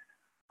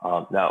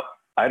 Now,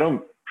 I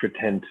don't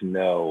pretend to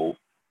know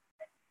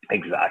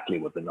exactly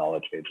what the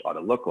knowledge age ought to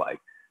look like.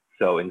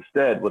 So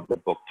instead, what the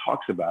book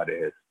talks about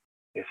is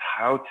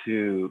how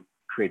to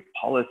create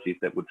policies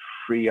that would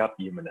free up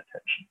human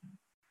attention,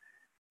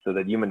 so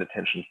that human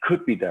attention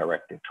could be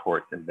directed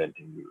towards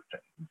inventing new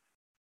things.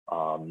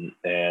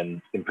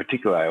 And in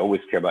particular, I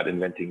always care about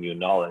inventing new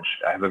knowledge.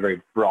 I have a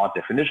very broad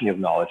definition of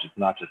knowledge. It's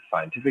not just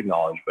scientific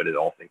knowledge, but it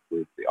also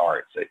includes the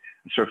arts. I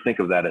sort of think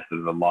of that as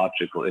sort of a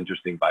logical,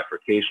 interesting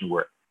bifurcation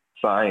where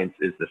science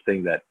is the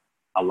thing that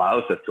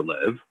allows us to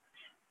live,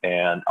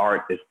 and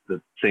art is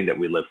the thing that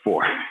we live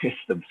for. It's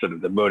the sort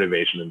of the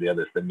motivation, and the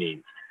other is the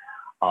means.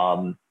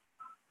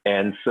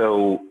 And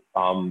so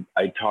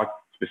I talked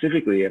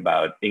specifically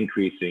about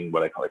increasing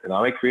what I call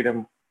economic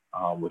freedom,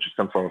 which is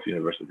some form of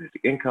universal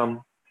basic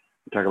income.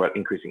 We talk about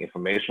increasing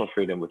informational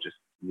freedom, which is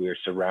we're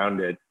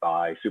surrounded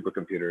by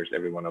supercomputers.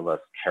 Every one of us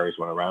carries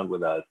one around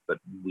with us, but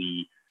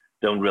we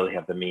don't really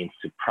have the means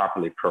to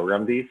properly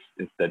program these.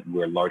 Instead,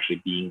 we're largely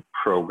being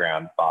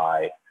programmed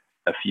by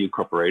a few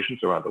corporations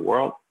around the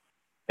world.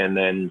 And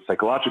then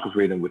psychological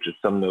freedom, which is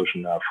some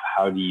notion of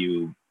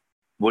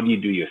what do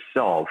you do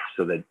yourself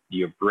so that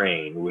your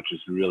brain, which is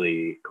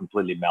really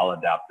completely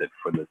maladapted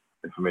for this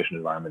information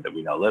environment that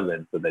we now live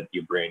in, so that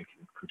your brain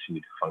can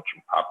continue to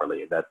function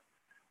properly. That's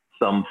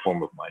some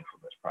form of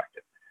mindfulness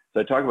practice. So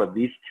I talk about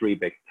these three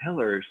big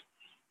pillars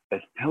as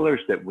pillars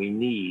that we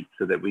need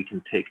so that we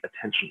can take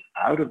attention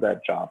out of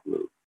that job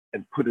loop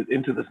and put it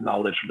into this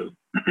knowledge loop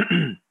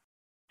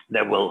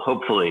that will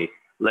hopefully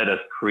let us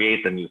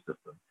create the new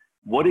system.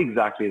 What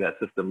exactly that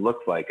system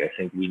looks like, I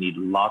think we need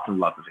lots and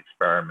lots of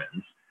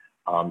experiments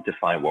to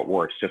find what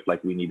works, just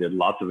like we needed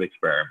lots of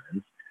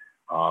experiments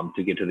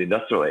to get to the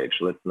industrial age.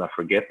 Let's not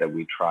forget that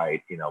we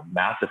tried,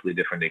 massively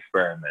different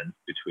experiments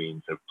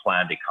between sort of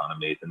planned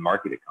economies and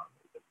market economies.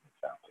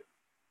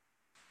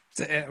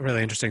 It's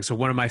really interesting. So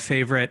one of my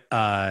favorite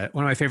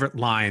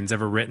lines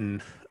ever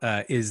written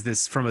is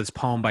this from this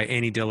poem by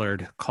Annie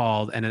Dillard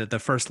called, and the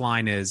first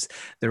line is,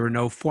 there were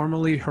no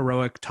formerly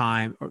heroic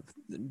times,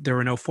 there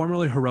were no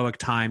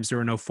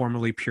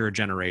formerly pure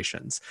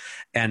generations.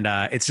 And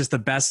it's just the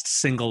best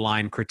single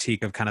line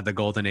critique of kind of the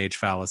golden age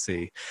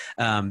fallacy.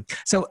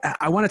 So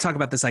I want to talk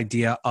about this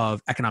idea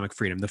of economic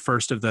freedom, the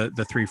first of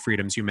the three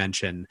freedoms you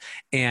mentioned,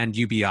 and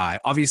UBI.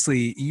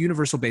 Obviously,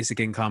 universal basic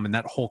income and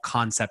that whole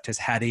concept has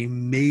had a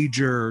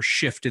major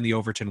shift in the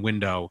Overton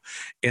window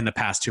in the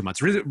past 2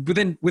 months,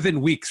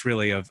 within weeks,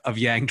 really, of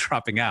Yang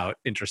dropping out,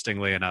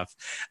 interestingly enough.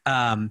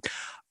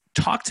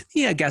 Talk to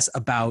me, I guess,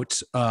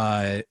 about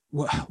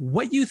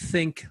what you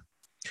think.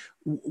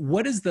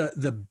 What is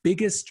the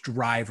biggest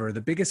driver,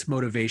 the biggest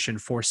motivation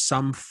for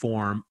some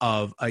form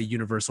of a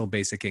universal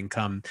basic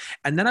income?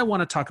 And then I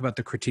want to talk about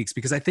the critiques,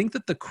 because I think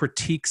that the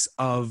critiques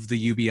of the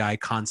UBI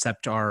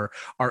concept are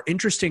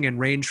interesting and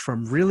range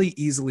from really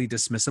easily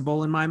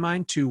dismissible in my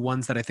mind to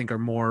ones that I think are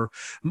more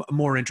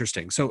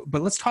interesting. So,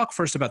 but let's talk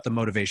first about the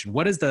motivation.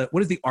 What is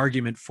the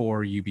argument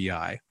for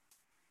UBI?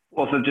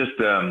 Well, so just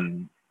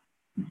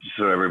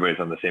so everybody's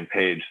on the same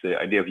page, the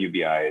idea of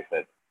UBI is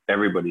that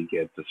everybody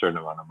gets a certain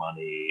amount of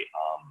money,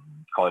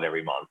 call it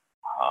every month.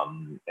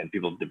 And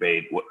people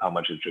debate how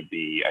much it should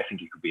be. I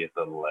think it could be as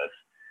little as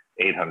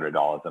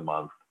 $800 a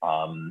month.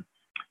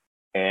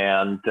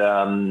 And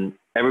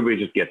everybody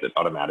just gets it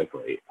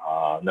automatically.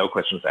 No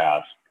questions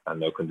asked and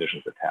no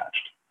conditions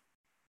attached.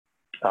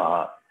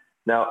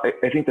 Now,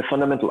 I think the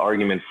fundamental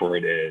argument for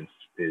it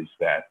is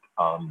that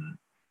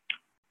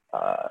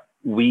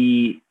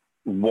we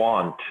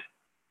want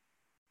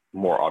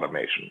more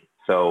automation.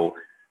 So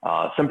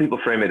some people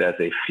frame it as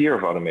a fear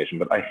of automation,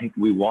 but I think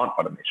we want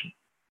automation.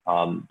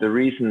 The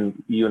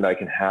reason you and I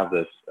can have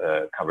this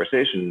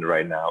conversation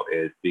right now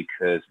is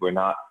because we're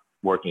not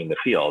working in the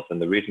fields. And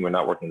the reason we're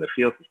not working in the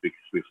fields is because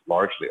we've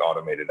largely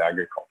automated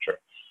agriculture.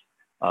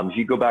 If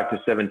you go back to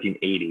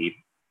 1780,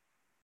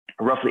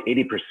 roughly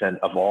 80%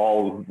 of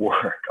all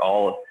work,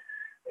 all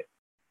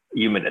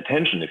human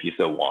attention, if you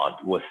so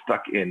want, was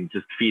stuck in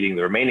just feeding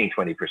the remaining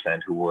 20%,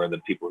 who were the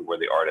people who were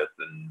the artists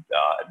and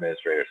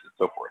administrators and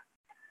so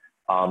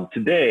forth.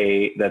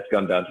 Today, that's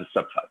gone down to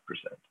sub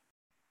 5%.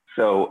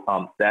 So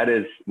that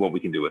is what we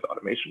can do with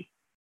automation.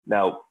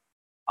 Now,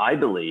 I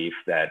believe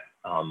that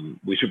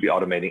we should be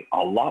automating a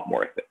lot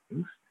more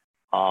things.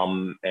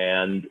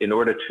 And in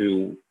order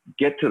to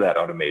get to that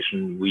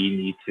automation, we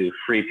need to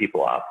free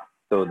people up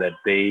so that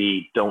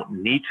they don't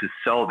need to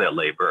sell their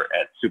labor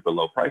at super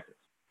low prices,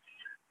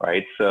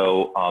 right?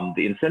 So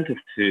the incentive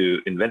to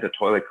invent a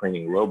toilet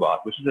cleaning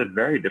robot, which is a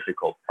very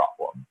difficult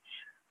problem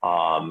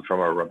from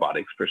a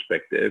robotics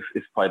perspective,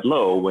 is quite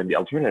low when the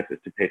alternative is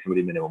to pay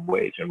somebody minimum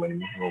wage, and when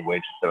minimum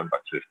wage is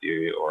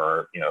 $7.50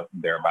 or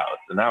thereabouts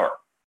an hour.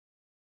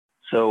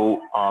 So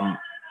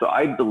so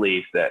I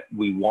believe that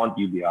we want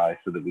UBI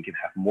so that we can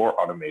have more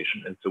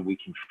automation and so we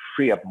can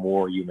free up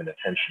more human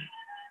attention.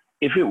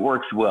 If it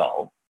works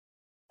well,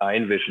 I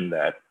envision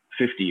that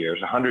 50 years,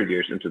 100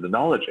 years into the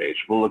knowledge age,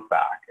 we'll look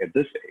back at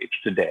this age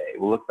today,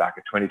 we'll look back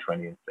at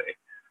 2020 and say,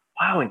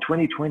 wow, in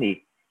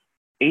 2020,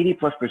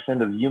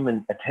 80+% of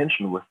human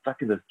attention was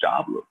stuck in this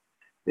job loop.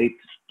 They,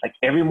 like,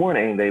 every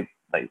morning they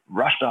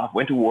rushed off,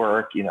 went to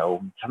work,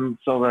 some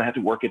of them had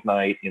to work at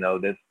night,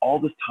 there's all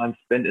this time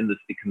spent in this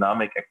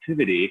economic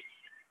activity,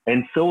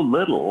 and so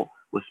little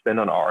was spent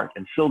on art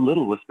and so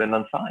little was spent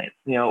on science.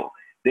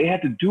 They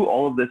had to do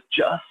all of this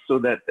just so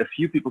that a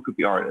few people could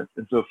be artists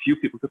and so a few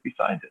people could be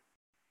scientists.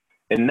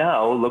 And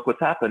now look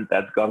what's happened.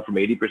 That's gone from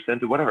 80%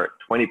 to whatever,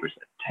 20%,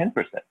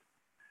 10%,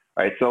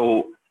 right?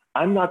 So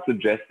I'm not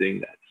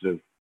suggesting that sort of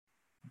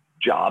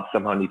jobs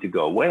somehow need to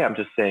go away. I'm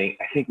just saying,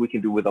 I think we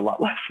can do with a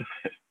lot less of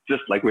it,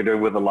 just like we're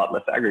doing with a lot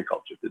less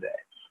agriculture today.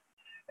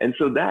 And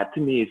so that to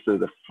me is sort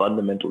of the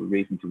fundamental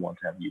reason to want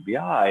to have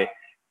UBI.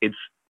 It's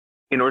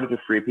in order to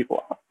free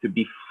people up, to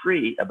be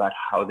free about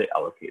how they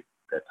allocate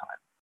their time.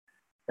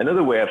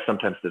 Another way I've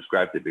sometimes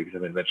described it, because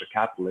I'm a venture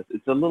capitalist,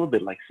 it's a little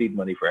bit like seed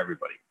money for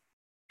everybody.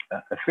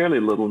 A fairly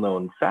little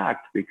known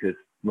fact, because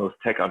most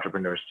tech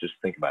entrepreneurs just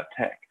think about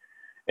tech.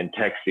 And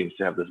tech seems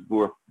to have this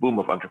boom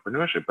of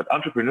entrepreneurship. But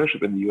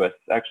entrepreneurship in the US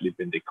has actually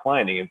been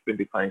declining. It's been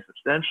declining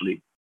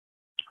substantially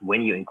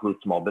when you include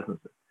small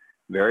businesses.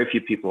 Very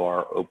few people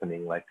are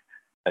opening like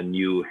a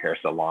new hair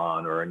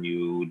salon or a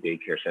new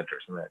daycare center or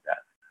something like that.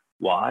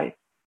 Why?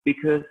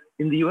 Because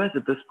in the US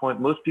at this point,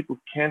 most people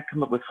can't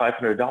come up with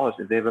 $500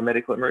 if they have a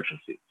medical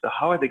emergency. So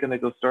how are they going to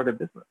go start a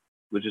business,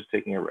 which is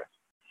taking a risk?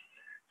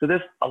 So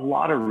there's a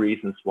lot of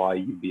reasons why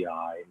UBI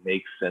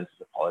makes sense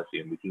as a policy,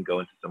 and we can go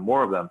into some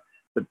more of them.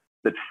 But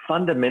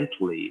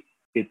fundamentally,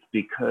 it's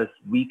because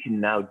we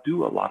can now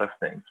do a lot of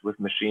things with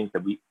machines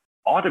that we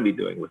ought to be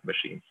doing with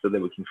machines, so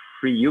that we can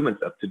free humans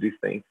up to do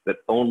things that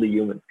only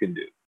humans can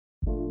do.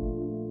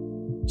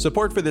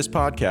 Support for this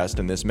podcast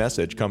and this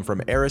message come from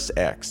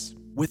ErisX.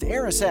 With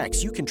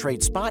ErisX, you can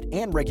trade spot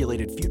and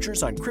regulated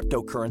futures on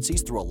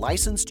cryptocurrencies through a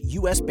licensed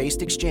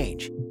U.S.-based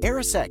exchange.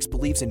 ErisX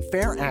believes in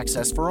fair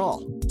access for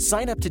all.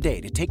 Sign up today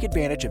to take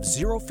advantage of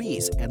zero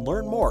fees and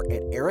learn more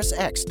at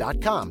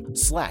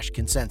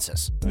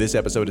erisx.com/consensus. This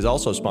episode is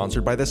also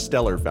sponsored by the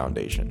Stellar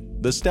Foundation.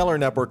 The Stellar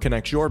Network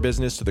connects your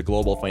business to the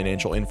global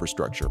financial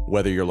infrastructure,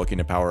 whether you're looking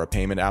to power a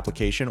payment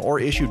application or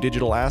issue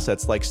digital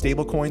assets like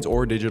stablecoins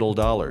or digital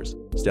dollars.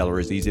 Stellar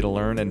is easy to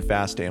learn and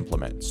fast to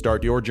implement.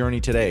 Start your journey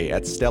today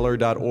at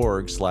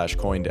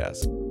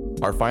stellar.org/Coindesk.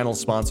 Our final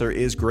sponsor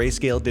is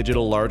Grayscale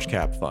Digital Large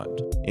Cap Fund.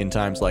 In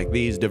times like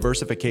these,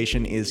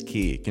 diversification is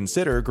key.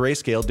 Consider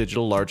Grayscale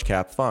Digital Large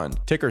Cap Fund,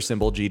 ticker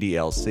symbol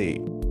GDLC.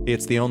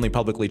 It's the only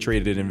publicly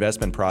traded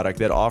investment product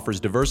that offers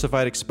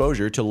diversified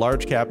exposure to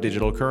large cap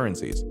digital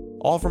currencies,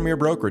 all from your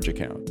brokerage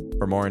account.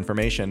 For more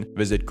information,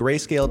 visit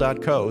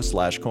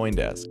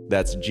grayscale.co/Coindesk.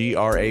 That's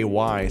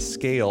GRAY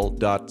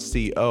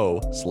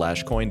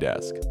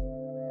scale.co/Coindesk.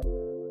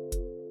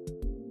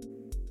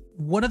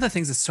 One of the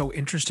things that's so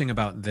interesting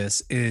about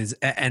this is,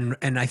 and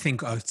I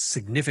think a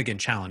significant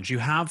challenge you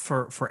have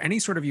for any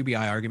sort of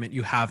UBI argument,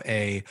 you have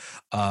a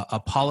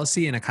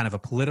policy and a kind of a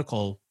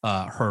political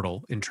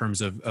hurdle in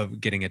terms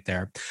of getting it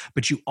there,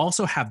 but you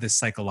also have this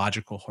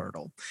psychological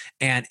hurdle,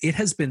 and it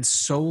has been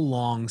so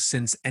long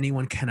since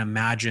anyone can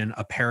imagine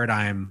a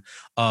paradigm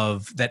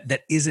of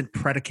that isn't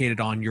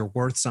predicated on your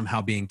worth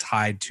somehow being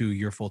tied to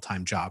your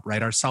full-time job,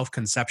 right? Our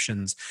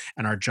self-conceptions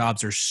and our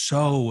jobs are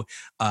so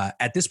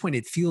at this point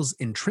it feels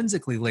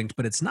intrinsically linked,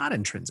 but it's not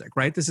intrinsic,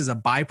 right? This is a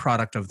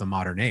byproduct of the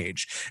modern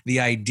age. The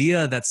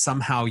idea that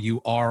somehow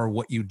you are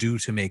what you do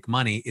to make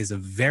money is a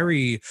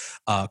very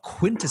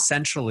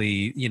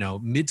quintessentially,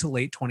 mid to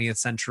late 20th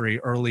century,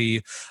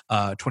 early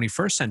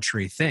 21st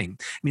century thing.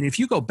 I mean, if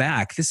you go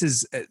back, this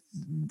is,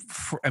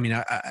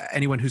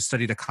 anyone who's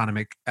studied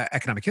economic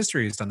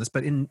history has done this,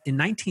 but in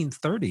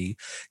 1930,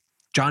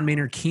 John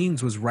Maynard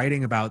Keynes was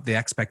writing about the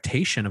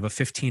expectation of a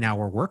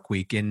 15-hour work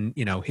week in,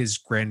 his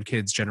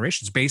grandkids'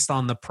 generations based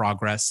on the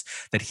progress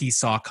that he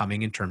saw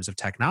coming in terms of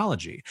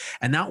technology.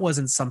 And that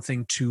wasn't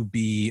something to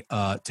be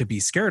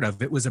scared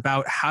of. It was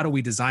about how do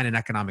we design an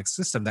economic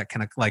system that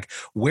can,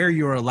 where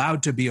you're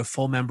allowed to be a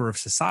full member of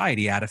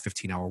society at a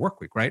 15-hour work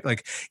week, right?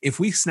 Like if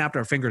we snapped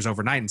our fingers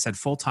overnight and said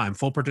full-time,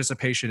 full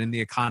participation in the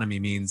economy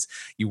means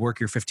you work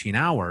your 15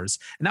 hours,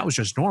 and that was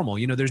just normal.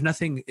 There's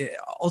nothing,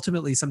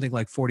 ultimately something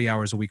like 40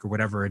 hours a week or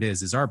whatever it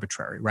is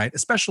arbitrary, right?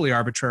 Especially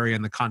arbitrary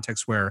in the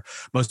context where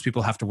most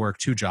people have to work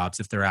two jobs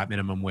if they're at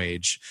minimum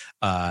wage,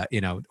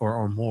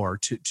 or more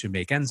to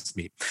make ends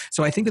meet.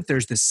 So I think that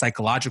there's this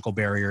psychological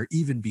barrier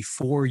even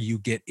before you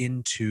get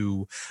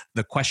into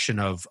the question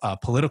of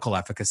political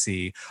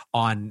efficacy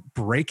on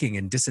breaking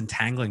and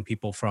disentangling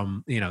people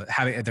from,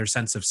 having their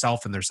sense of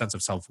self and their sense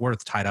of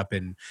self-worth tied up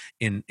in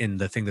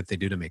the thing that they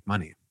do to make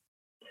money.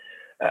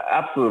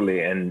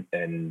 Absolutely. And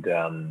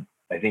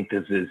I think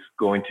this is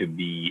going to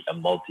be a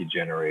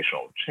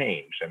multi-generational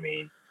change. I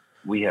mean,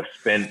 we have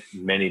spent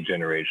many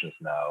generations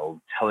now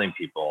telling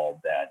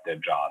people that their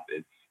job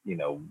is,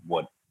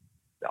 what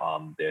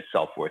their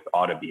self-worth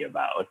ought to be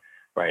about,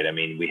 right? I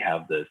mean, we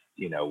have this,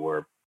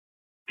 where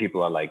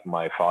people are like,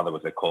 my father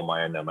was a coal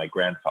miner, my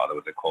grandfather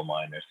was a coal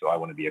miner, so I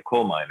want to be a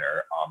coal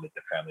miner. It's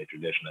a family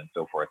tradition and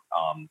so forth.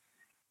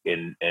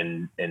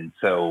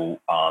 So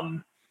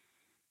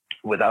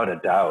without a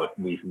doubt,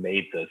 we've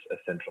made this a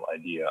central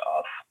idea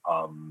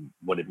of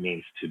what it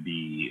means to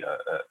be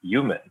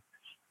human.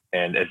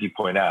 And as you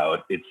point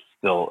out, it's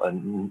still a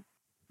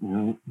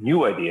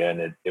new idea,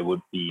 and it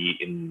would be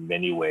in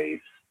many ways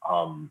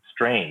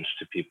strange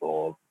to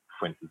people.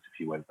 For instance, if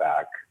you went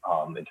back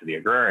into the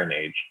agrarian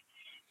age,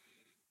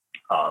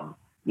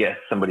 yes,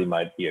 somebody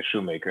might be a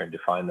shoemaker and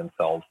define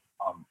themselves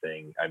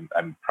saying,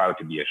 I'm proud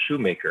to be a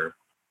shoemaker.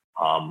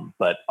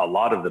 But a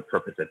lot of the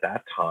purpose at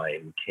that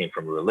time came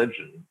from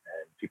religion, and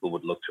people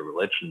would look to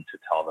religion to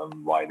tell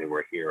them why they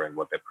were here and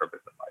what their purpose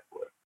in life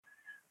was.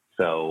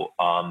 So,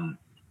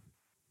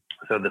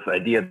 so this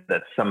idea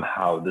that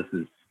somehow this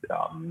has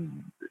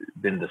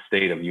been the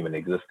state of human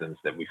existence,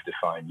 that we've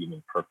defined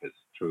human purpose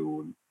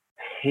through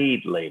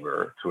paid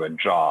labor, through a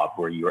job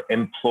where you're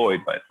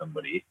employed by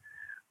somebody,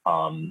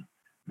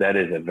 that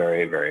is a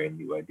very, very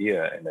new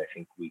idea. And I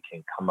think we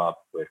can come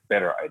up with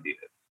better ideas.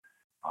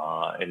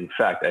 In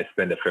fact, I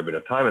spend a fair bit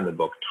of time in the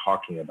book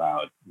talking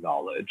about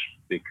knowledge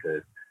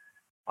because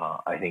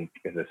I think,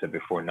 as I said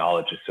before,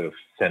 knowledge is sort of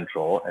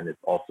central, and it's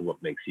also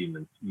what makes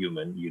humans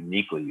human,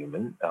 uniquely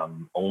human.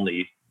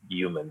 Only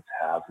humans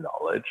have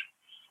knowledge.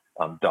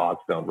 Dogs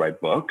don't write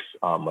books,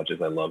 much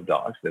as I love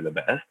dogs, they're the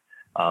best,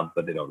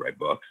 but they don't write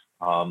books.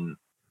 And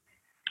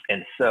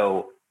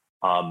so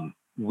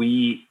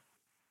we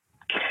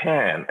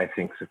can, I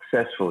think,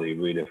 successfully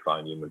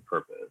redefine human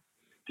purpose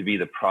to be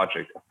the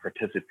project of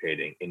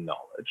participating in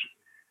knowledge.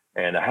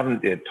 And I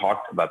haven't yet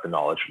talked about the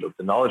knowledge loop.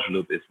 The knowledge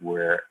loop is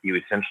where you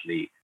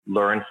essentially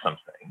learn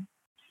something,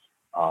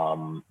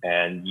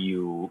 and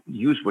you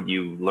use what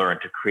you learn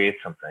to create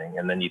something,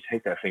 and then you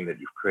take that thing that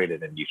you've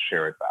created and you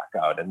share it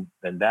back out. And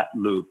that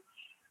loop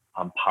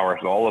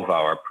powers all of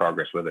our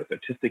progress, whether it's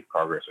artistic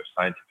progress or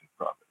scientific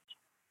progress.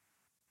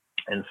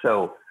 And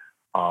so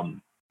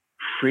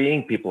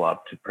freeing people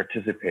up to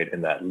participate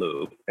in that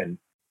loop and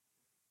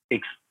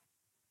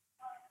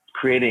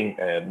creating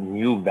a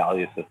new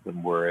value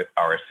system where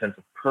our sense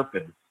of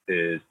purpose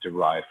is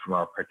derived from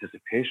our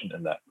participation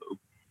in that loop,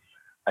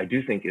 I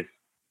do think is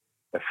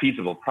a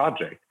feasible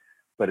project,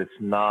 but it's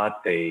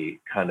not a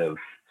kind of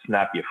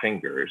snap your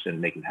fingers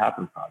and make it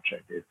happen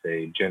project. It's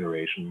a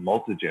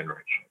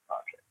multi-generational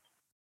project.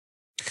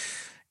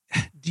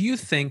 Do you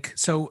think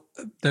so?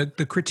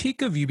 The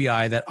critique of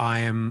UBI that I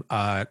am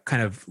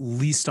kind of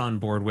least on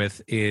board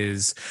with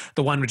is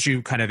the one which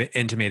you kind of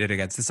intimated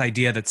against, this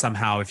idea that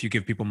somehow if you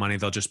give people money,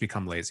 they'll just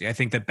become lazy. I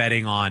think that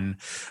betting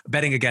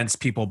against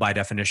people by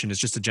definition is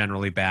just a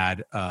generally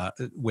bad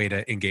way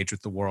to engage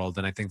with the world.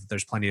 And I think that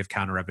there's plenty of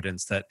counter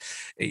evidence that,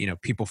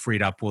 people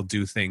freed up will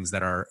do things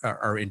that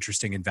are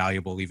interesting and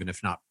valuable, even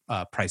if not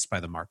priced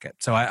by the market.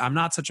 So I'm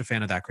not such a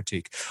fan of that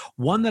critique.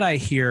 One that I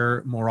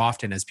hear more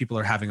often as people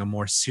are having a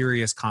more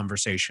serious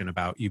conversation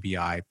about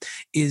UBI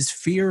is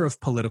fear of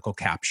political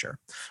capture,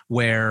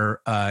 where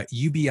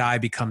UBI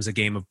becomes a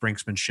game of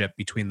brinksmanship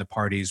between the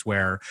parties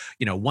where,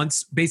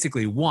 once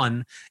basically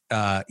one,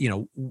 a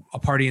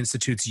party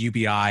institutes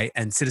UBI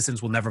and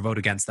citizens will never vote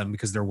against them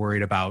because they're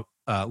worried about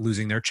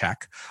losing their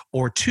check.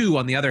 Or two,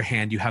 on the other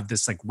hand, you have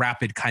this like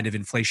rapid kind of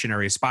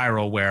inflationary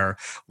spiral where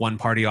one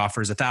party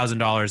offers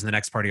 $1,000 and the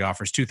next party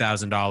offers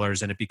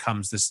 $2,000, and it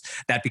becomes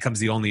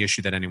the only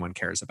issue that anyone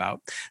cares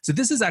about. So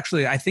this is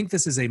actually, I think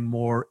this is a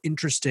more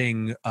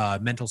interesting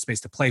mental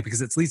space to play,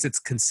 because at least it's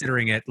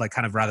considering it like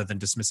kind of rather than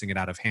dismissing it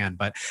out of hand.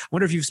 But I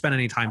wonder if you've spent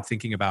any time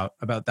thinking about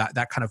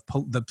that kind of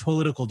the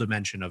political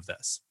dimension of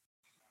this.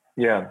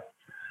 Yeah.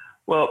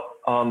 Well,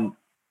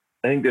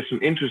 I think there's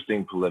some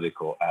interesting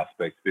political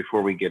aspects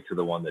before we get to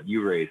the one that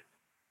you raised.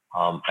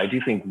 I do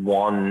think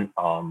one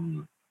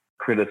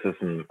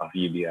criticism of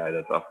UBI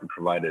that's often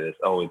provided is,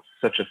 it's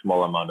such a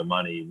small amount of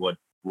money. What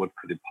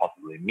could it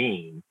possibly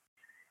mean?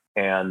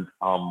 And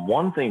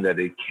one thing that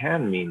it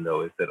can mean,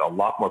 though, is that a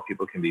lot more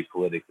people can be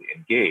politically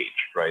engaged,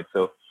 right?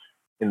 So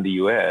in the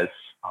US,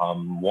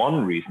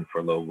 one reason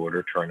for low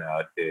voter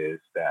turnout is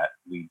that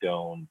we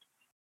don't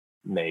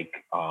make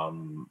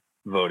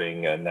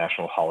voting a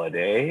national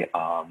holiday,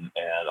 and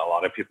a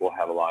lot of people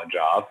have a lot of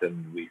jobs,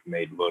 and we've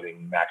made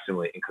voting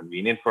maximally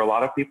inconvenient for a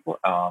lot of people.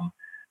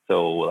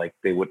 So like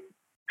they would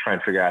try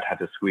and figure out how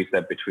to squeeze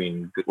that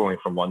between going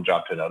from one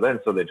job to another, and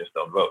so they just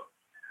don't vote.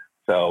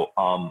 So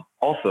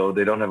also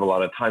they don't have a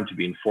lot of time to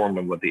be informed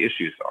on what the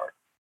issues are.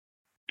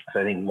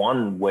 So I think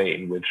one way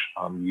in which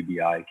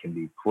UBI can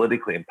be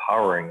politically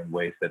empowering in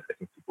ways that I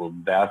think people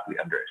vastly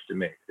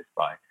underestimate is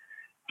by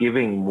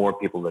giving more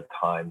people the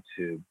time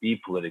to be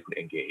politically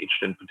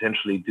engaged and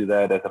potentially do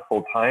that as a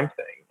full-time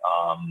thing,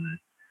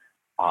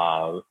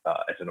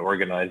 as an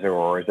organizer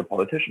or as a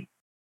politician.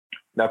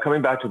 Now,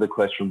 coming back to the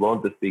question,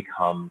 won't this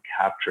become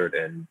captured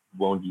and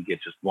won't you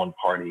get just one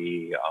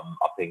party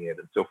upping it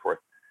and so forth?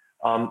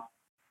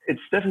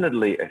 It's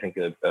definitely, I think,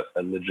 a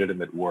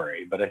legitimate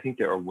worry, but I think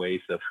there are ways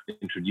of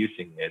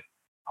introducing it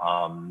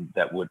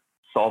that would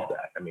solve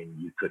that. I mean,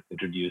 you could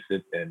introduce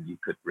it and you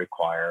could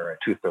require a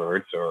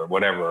 2/3 or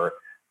whatever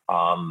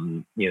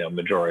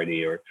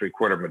majority or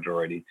 3/4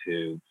 majority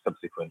to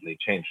subsequently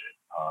change it.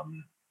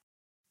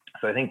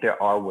 So I think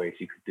there are ways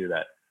you could do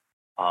that.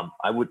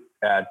 I would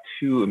add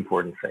two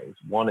important things.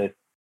 One is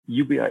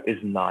UBI is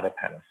not a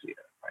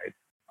panacea,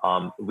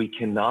 right? We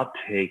cannot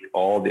take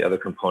all the other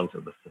components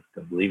of the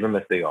system, leave them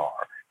as they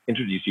are,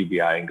 introduce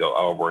UBI and go,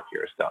 our work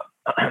here is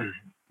done.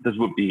 This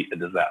would be a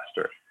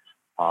disaster.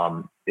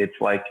 It's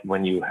like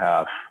when you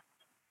have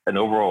an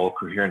overall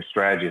coherent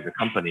strategy as a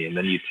company, and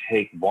then you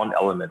take one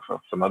element from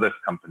some other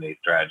company's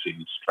strategy and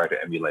you just try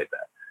to emulate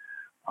that.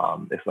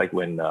 It's like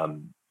when,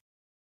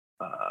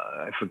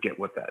 I forget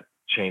what that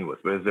chain was,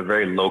 but it was a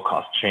very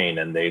low-cost chain,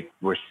 and they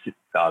were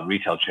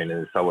retail chain,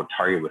 and they saw what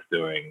Target was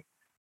doing,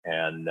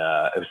 and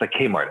it was like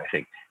Kmart, I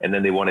think, and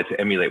then they wanted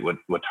to emulate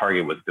what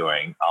Target was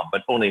doing,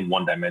 but only in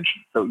one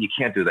dimension. So you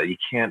can't do that. You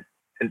can't,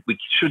 and we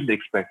shouldn't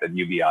expect that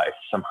UBI is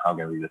somehow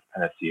going to be this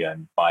panacea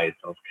and by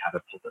itself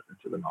catapult us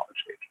into the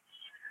knowledge age.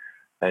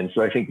 And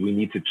so I think we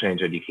need to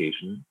change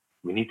education.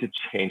 We need to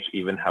change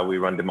even how we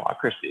run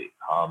democracy.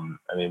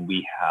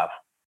 We have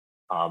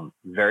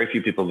very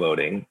few people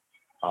voting.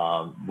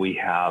 We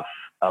have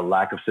a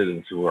lack of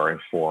citizens who are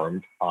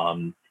informed.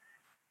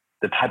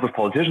 The type of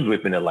politicians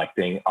we've been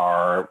electing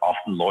are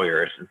often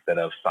lawyers instead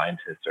of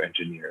scientists or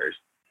engineers.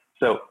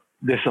 So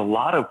there's a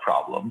lot of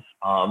problems,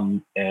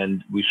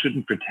 and we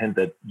shouldn't pretend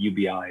that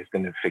UBI is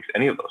going to fix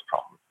any of those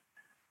problems.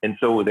 And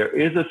so there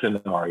is a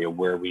scenario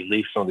where we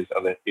leave some of these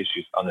other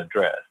issues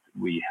unaddressed.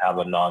 We have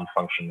a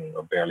non-functioning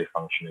or barely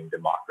functioning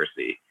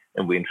democracy,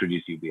 and we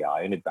introduce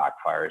UBI, and it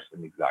backfires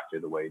in exactly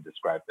the way you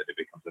described it. It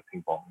becomes a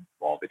ping pong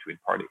ball between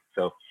parties.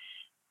 So,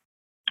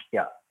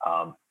 yeah,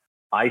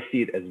 I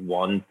see it as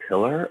one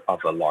pillar of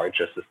a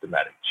larger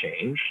systematic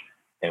change,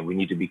 and we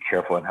need to be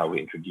careful in how we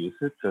introduce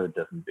it so it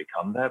doesn't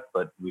become that.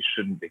 But we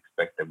shouldn't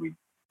expect that we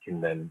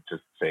can then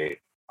just say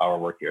our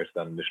work here is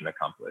done, mission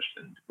accomplished,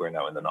 and we're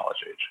now in the knowledge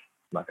age.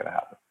 It's not going to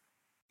happen.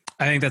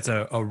 I think that's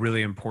a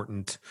really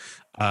important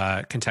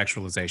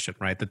contextualization,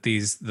 right? That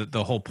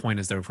the whole point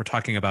is that if we're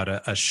talking about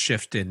a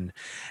shift in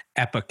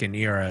epoch and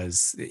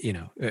eras, in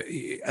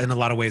a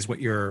lot of ways, what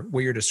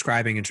you're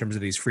describing in terms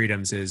of these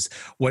freedoms is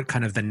what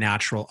kind of the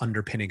natural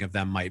underpinning of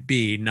them might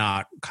be,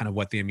 not kind of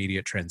what the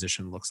immediate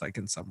transition looks like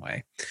in some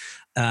way.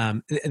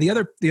 The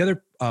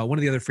other one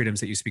of the other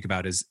freedoms that you speak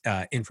about is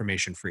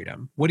information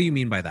freedom. What do you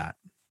mean by that?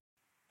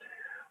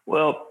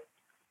 Well,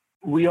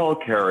 we all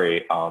carry,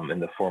 in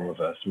the form of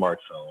a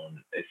smartphone,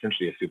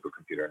 essentially a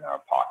supercomputer in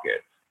our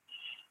pocket.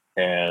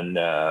 And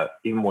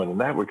even more than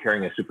that, we're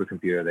carrying a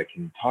supercomputer that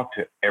can talk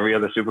to every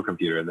other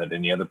supercomputer that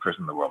any other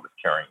person in the world is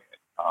carrying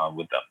it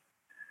with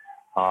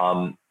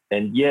them.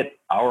 And yet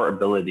our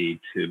ability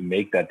to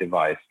make that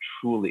device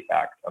truly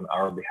act on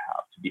our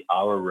behalf, to be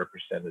our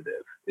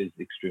representative, is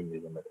extremely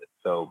limited.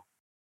 So,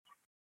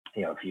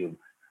 if you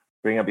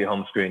bring up your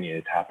home screen,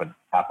 you tap an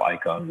app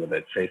icon, whether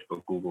it's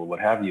Facebook, Google,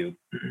 what have you.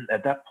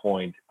 At that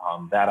point,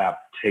 that app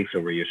takes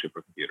over your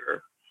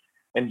supercomputer.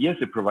 And yes,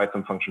 it provides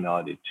some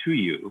functionality to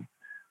you,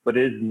 but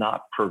it is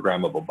not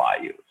programmable by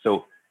you.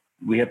 So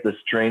we have this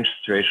strange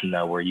situation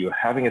now where you're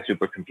having a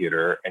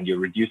supercomputer and you're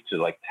reduced to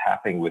like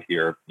tapping with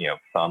your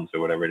thumbs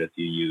or whatever it is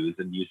you use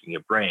and using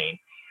your brain.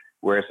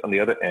 Whereas on the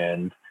other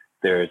end,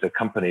 there's a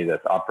company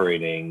that's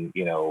operating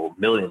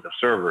millions of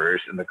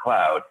servers in the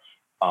cloud,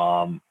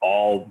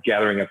 all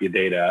gathering up your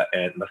data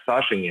and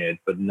massaging it,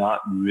 but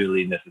not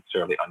really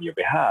necessarily on your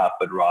behalf,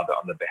 but rather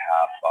on the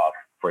behalf of,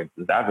 for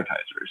instance,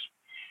 advertisers.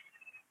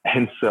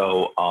 And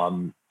so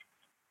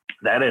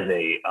that is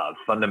a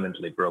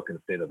fundamentally broken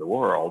state of the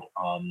world.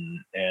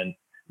 And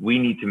we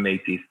need to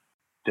make these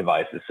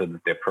devices so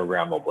that they're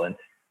programmable. And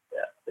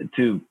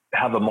to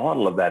have a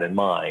model of that in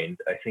mind,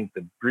 I think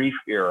the brief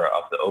era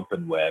of the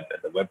open web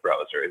and the web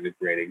browser is a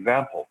great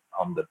example.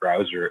 The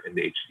browser in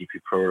the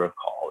HTTP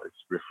protocol is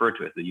referred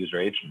to as the user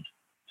agent.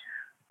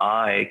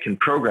 I can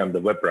program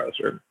the web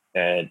browser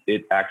and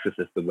it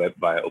accesses the web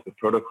via open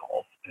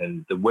protocols.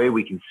 And the way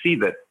we can see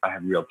that I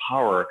have real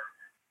power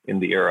in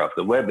the era of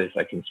the web is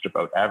I can strip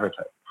out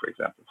advertising, for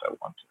example, if I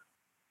want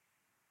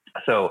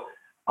to. So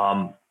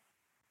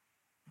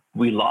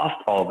we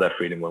lost all of that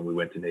freedom when we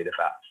went to native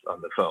apps on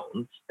the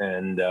phones.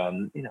 And,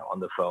 on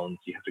the phones,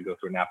 you have to go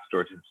through an app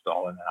store to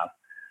install an app.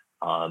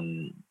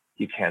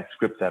 You can't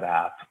script that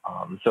app.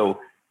 So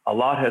a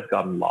lot has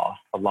gotten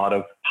lost. A lot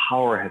of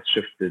power has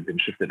been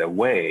shifted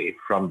away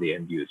from the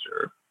end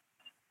user.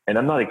 And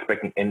I'm not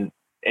expecting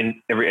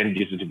every end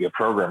user to be a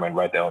programmer and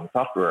write their own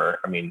software.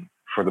 I mean,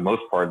 for the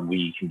most part,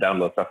 we can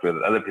download software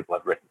that other people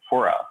have written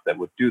for us that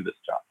would do this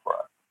job for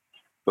us.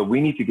 But we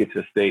need to get to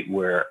a state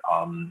where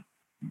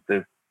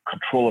the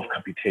control of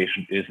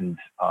computation isn't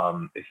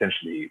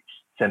essentially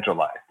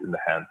centralized in the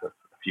hands of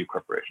a few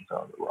corporations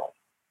around the world.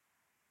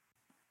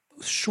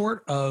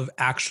 Short of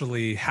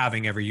actually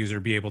having every user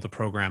be able to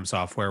program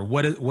software,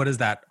 what does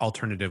that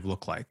alternative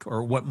look like,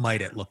 or what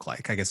might it look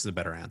like? I guess is a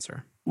better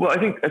answer. Well, I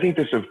think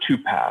there's sort of two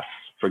paths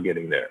for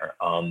getting there.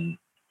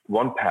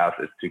 One path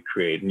is to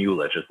create new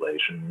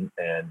legislation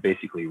and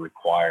basically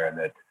require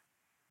that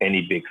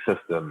any big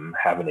system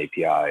have an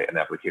API, an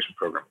application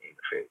programming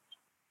interface.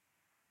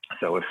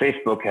 So if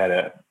Facebook had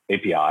an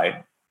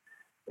API,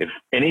 if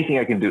anything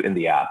I can do in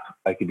the app,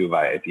 I can do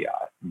via API,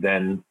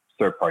 then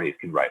third parties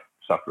can write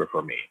software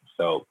for me.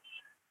 So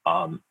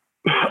let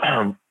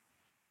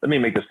me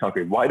make this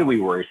concrete. Why do we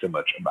worry so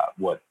much about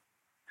what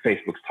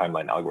Facebook's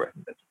timeline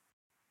algorithm is?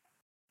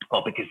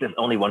 Well, because there's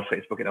only one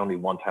Facebook and only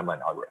one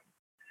timeline algorithm.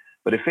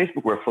 But if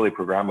Facebook were fully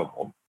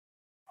programmable,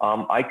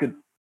 I could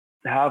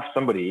have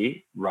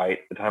somebody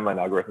write the timeline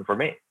algorithm for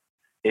me.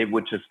 It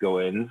would just go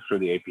in through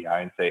the API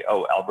and say,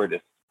 oh, Albert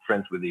is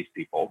friends with these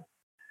people.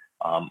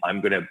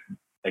 I'm going to,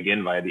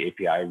 again, via the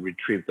API,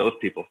 retrieve those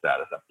people's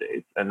status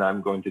updates. And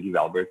I'm going to give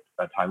Albert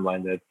a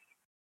timeline that's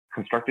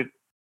constructed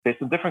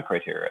based on different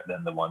criteria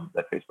than the one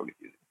that Facebook is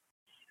using.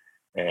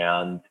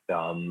 And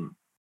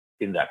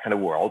in that kind of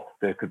world,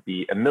 there could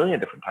be a million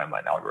different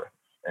timeline algorithms.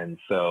 And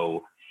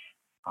so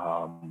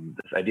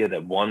this idea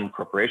that one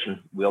corporation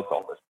wields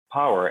all this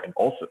power and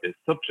also is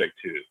subject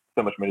to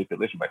so much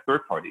manipulation by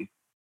third parties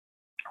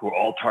who are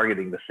all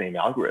targeting the same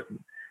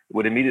algorithm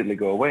would immediately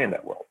go away in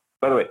that world.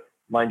 By the way,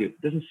 mind you,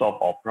 it doesn't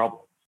solve all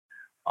problems.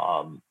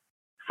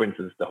 For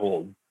instance, the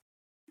whole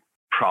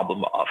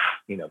problem of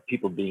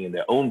people being in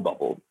their own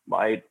bubble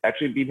might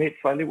actually be made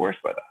slightly worse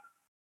by that.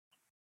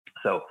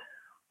 So,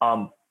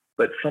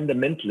 but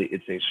fundamentally,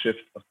 it's a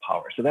shift of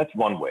power. So that's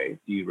one way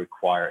you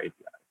require APIs.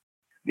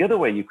 The other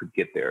way you could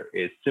get there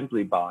is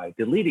simply by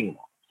deleting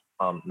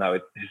laws. Now,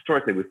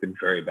 historically, we've been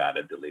very bad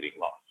at deleting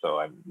laws, so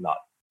I'm not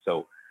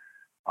so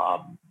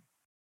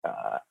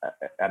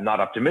I'm not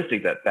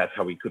optimistic that that's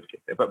how we could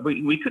get there, but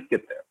we could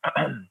get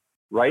there.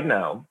 Right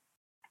now,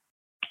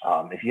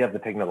 if you have the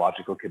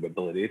technological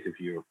capabilities, if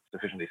you're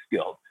sufficiently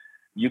skilled,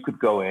 you could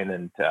go in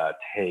and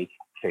take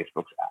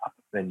Facebook's app,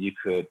 and you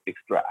could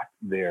extract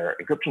their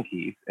encryption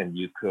keys, and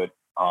you could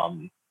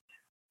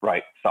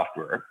write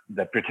software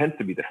that pretends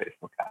to be the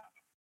Facebook app.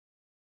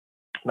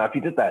 Now, if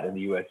you did that in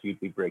the US, you'd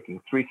be breaking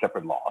 3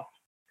 separate laws.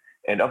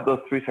 And of those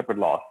 3 separate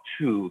laws,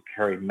 2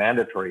 carry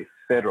mandatory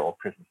federal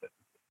prison sentences.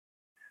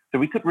 So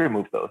we could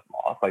remove those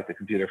laws, like the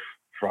Computer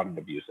Fraud and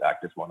Abuse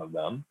Act is one of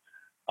them.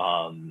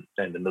 And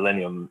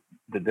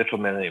the Digital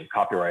Millennium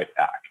Copyright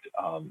Act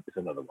is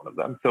another one of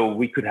them. So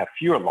we could have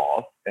fewer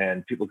laws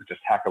and people could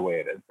just hack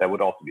away at it. That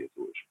would also be a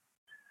solution.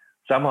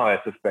 Somehow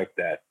I suspect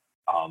that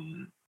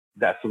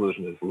that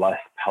solution is less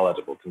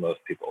palatable to most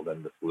people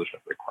than the solution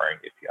of requiring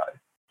APIs.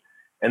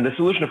 And the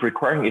solution of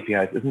requiring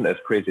APIs isn't as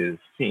crazy as it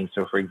seems.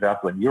 So for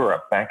example, in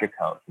Europe, bank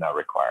accounts now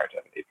require to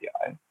have an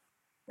API.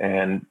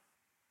 And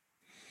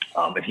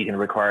if you can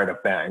require it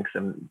of banks,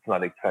 and it's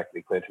not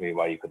exactly clear to me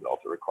why you could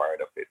also require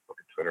it of Facebook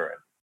and Twitter and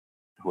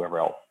whoever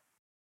else.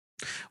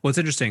 Well, it's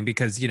interesting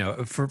because,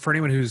 for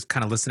anyone who's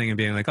kind of listening and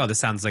being like, oh, this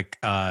sounds like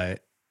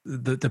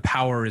the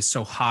power is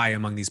so high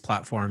among these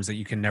platforms that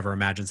you can never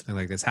imagine something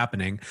like this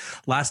happening.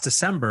 Last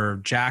December,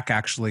 Jack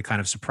actually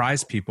kind of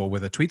surprised people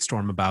with a tweet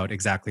storm about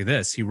exactly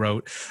this. He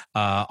wrote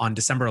on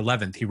December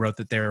 11th, he wrote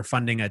that they're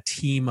funding a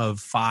team of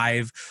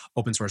 5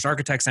 open source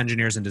architects,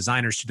 engineers, and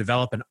designers to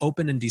develop an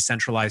open and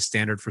decentralized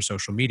standard for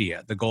social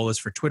media. The goal is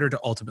for Twitter to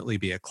ultimately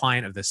be a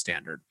client of this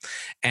standard.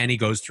 And he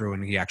goes through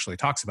and he actually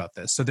talks about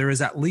this. So there is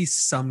at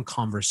least some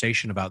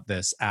conversation about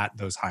this at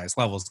those highest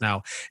levels.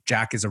 Now,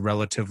 Jack is a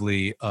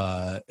relatively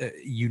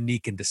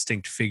unique and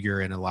distinct figure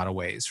in a lot of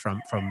ways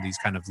from these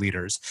kind of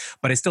leaders.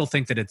 But I still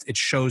think that it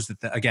shows that,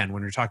 again,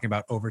 when you're talking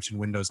about Overton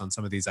windows on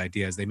some of these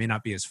ideas, they may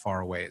not be as far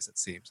away as it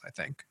seems, I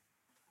think.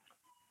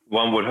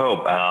 One would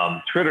hope.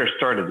 Twitter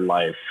started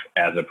life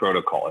as a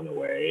protocol in a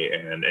way,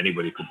 and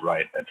anybody could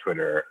write a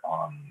Twitter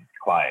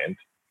client.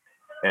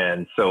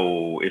 And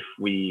so if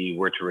we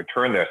were to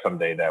return there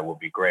someday, that would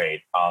be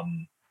great.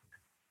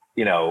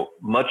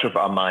 Much of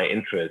my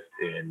interest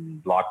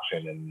in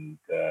blockchain and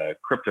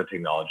crypto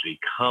technology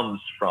comes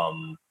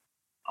from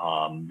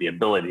the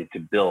ability to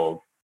build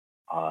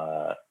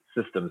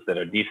systems that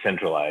are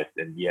decentralized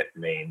and yet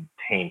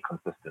maintain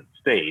consistent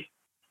state.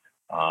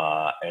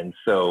 And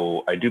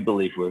so I do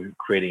believe we're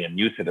creating a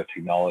new set of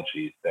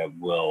technologies that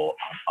will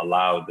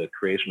allow the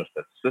creation of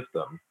such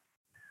systems.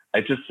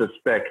 I just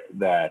suspect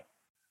that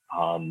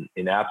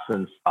in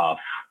absence of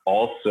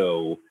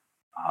also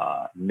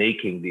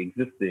making the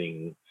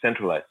existing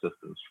centralized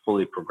systems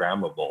fully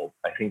programmable,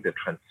 I think the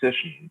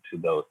transition to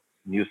those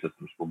new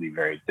systems will be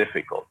very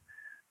difficult.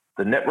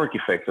 The network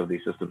effects of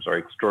these systems are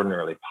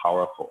extraordinarily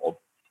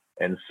powerful.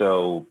 And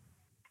so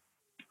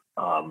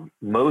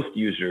most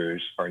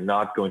users are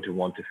not going to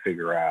want to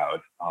figure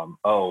out,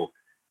 I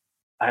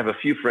have a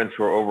few friends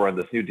who are over on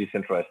this new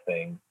decentralized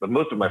thing, but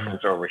most of my friends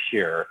are over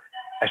here.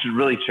 I should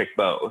really check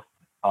both.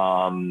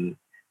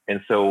 And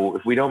so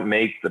if we don't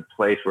make the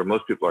place where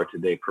most people are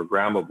today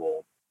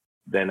programmable,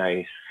 then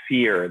I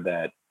fear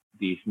that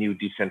these new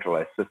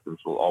decentralized systems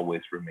will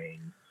always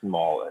remain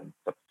small and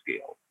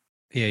subscale.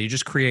 Yeah, you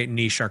just create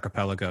niche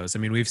archipelagos. I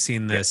mean, we've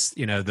seen this,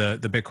 the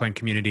Bitcoin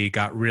community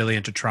got really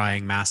into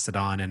trying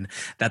Mastodon, and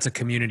that's a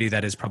community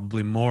that is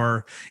probably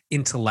more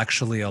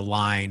intellectually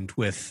aligned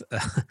with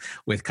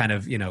kind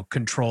of,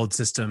 controlled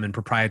system and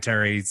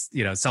proprietary,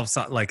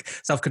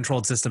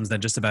 self-controlled systems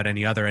than just about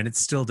any other. And it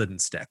still didn't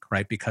stick,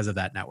 right? Because of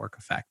that network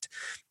effect.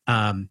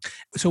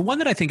 So one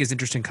that I think is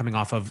interesting coming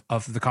off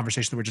of the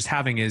conversation that we're just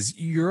having is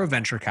you're a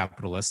venture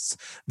capitalists.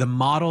 The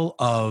model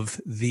of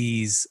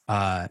these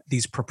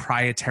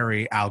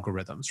proprietary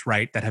algorithms,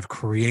 right, that have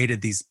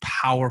created these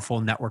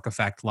powerful network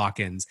effect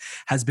lock-ins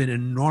has been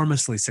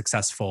enormously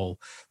successful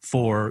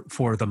for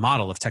the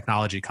model of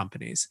technology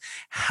companies.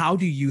 How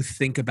do you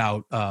think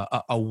about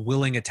a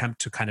willing attempt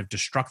to kind of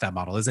destruct that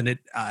model? Isn't it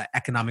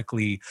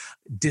economically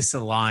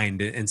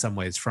disaligned in some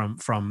ways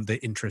from the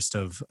interest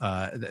of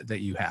that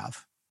you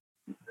have?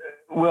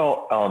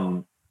 Well,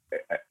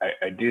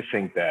 I do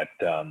think that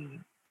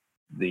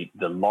the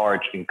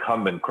large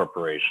incumbent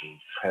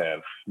corporations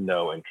have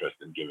no interest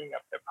in giving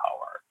up their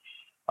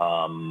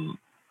power.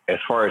 As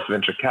far as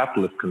venture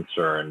capital is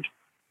concerned,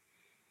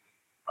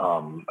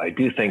 I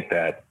do think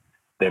that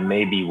there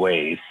may be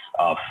ways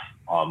of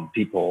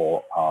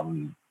people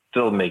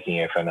still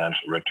making a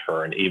financial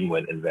return even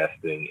when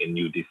investing in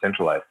new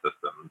decentralized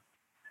systems,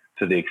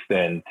 to the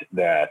extent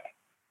that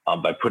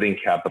by putting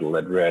capital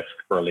at risk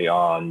early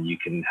on, you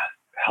can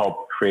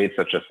help create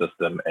such a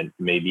system and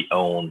maybe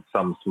own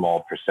some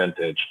small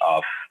percentage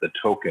of the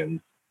tokens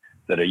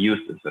that are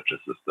used in such a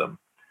system.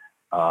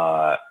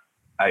 I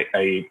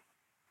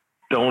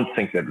don't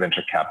think that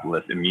venture capital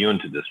is immune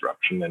to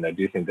disruption. And I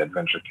do think that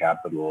venture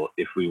capital,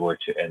 if we were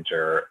to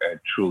enter a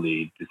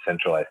truly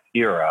decentralized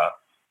era,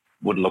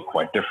 would look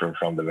quite different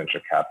from the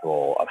venture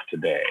capital of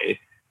today.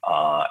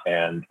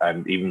 And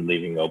I'm even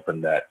leaving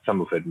open that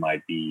some of it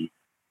might be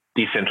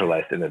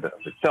decentralized in and of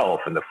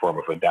itself in the form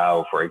of a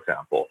DAO, for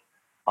example.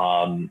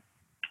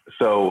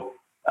 So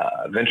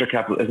venture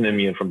capital isn't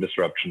immune from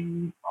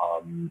disruption.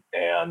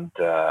 And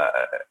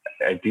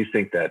I do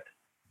think that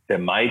there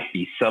might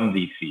be some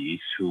VCs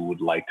who would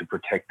like to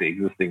protect the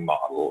existing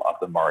model of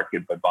the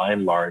market, but by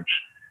and large,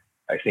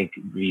 I think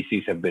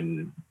VCs have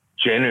been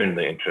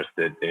genuinely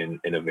interested in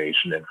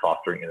innovation and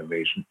fostering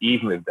innovation,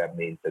 even if that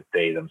means that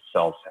they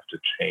themselves have to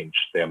change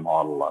their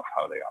model of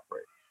how they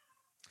operate.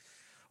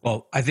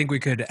 Well, I think we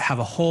could have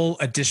a whole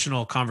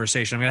additional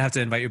conversation. I'm going to have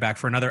to invite you back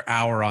for another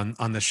hour on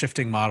the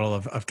shifting model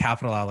of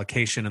capital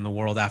allocation in the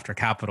world after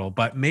capital.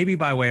 But maybe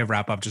by way of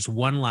wrap up, just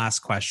one last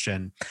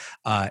question.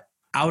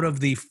 Out of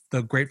the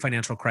great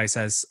financial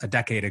crisis a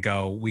decade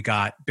ago, we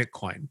got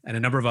Bitcoin and a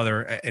number of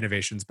other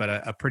innovations, but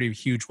a pretty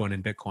huge one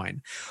in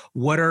Bitcoin.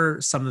 What are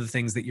some of the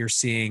things that you're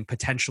seeing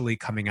potentially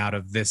coming out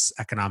of this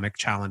economic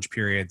challenge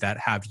period that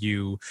have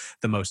you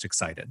the most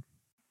excited?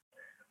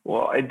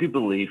 Well, I do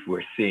believe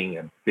we're seeing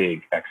a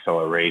big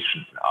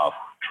acceleration of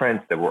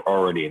trends that were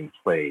already in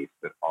place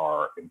that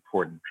are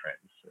important trends.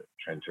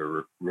 Trend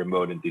to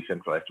remote and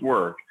decentralized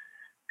work,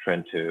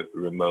 trend to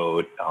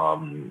remote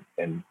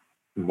and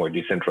more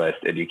decentralized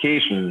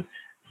education,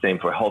 same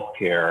for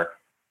healthcare.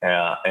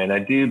 And I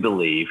do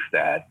believe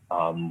that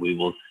we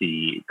will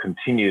see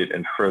continued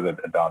and further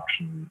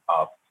adoption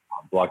of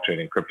blockchain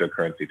and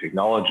cryptocurrency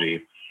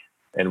technology.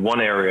 And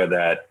one area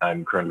that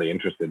I'm currently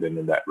interested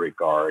in that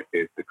regard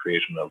is the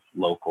creation of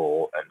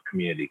local and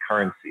community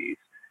currencies,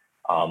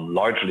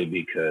 largely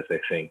because I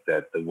think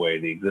that the way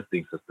the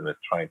existing system is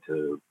trying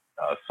to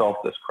solve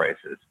this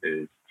crisis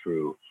is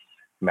through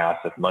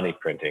massive money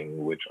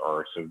printing, which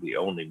are sort of the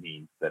only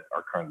means that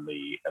are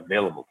currently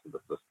available to the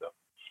system.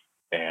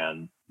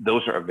 And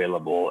those are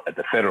available at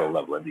the federal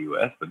level in the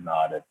US, but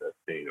not at the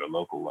state or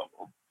local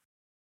level.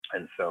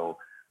 And so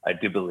I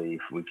do believe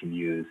we can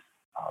use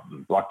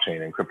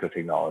blockchain and crypto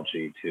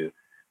technology to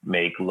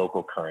make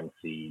local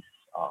currencies,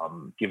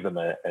 give them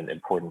an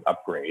important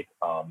upgrade,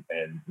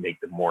 and make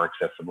them more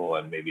accessible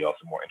and maybe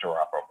also more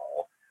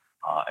interoperable.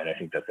 And I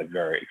think that's a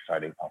very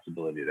exciting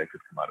possibility that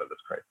could come out of this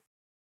crisis.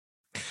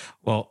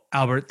 Well,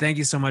 Albert, thank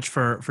you so much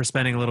for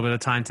spending a little bit of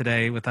time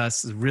today with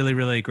us. Really,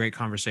 really great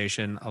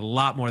conversation. A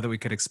lot more that we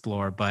could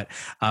explore. But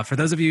for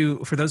those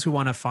who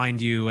want to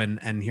find you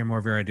and hear more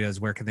of your ideas,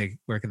 where can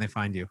they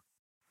find you?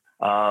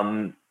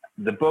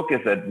 The book is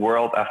at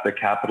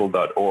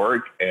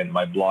worldaftercapital.org, and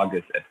my blog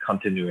is at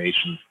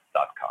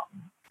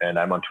continuations.com. And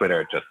I'm on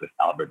Twitter just as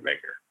Albert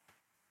Wenger.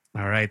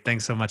 All right.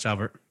 Thanks so much,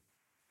 Albert.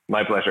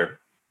 My pleasure.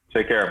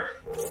 Take care.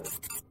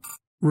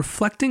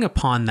 Reflecting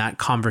upon that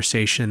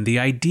conversation, the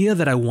idea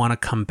that I want to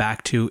come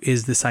back to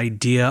is this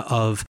idea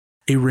of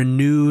a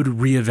renewed,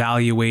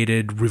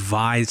 reevaluated,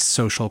 revised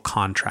social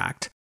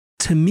contract.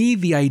 To me,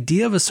 the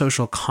idea of a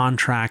social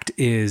contract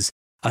is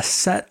a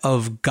set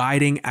of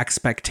guiding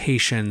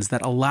expectations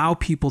that allow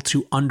people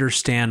to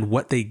understand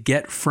what they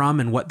get from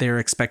and what they're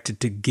expected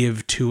to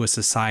give to a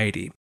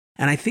society.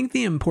 And I think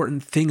the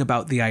important thing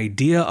about the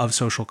idea of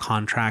social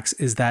contracts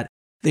is that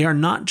they are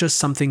not just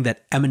something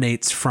that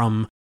emanates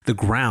from the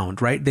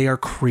ground, right? They are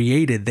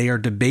created, they are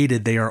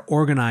debated, they are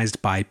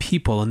organized by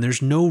people, and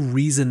there's no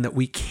reason that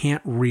we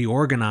can't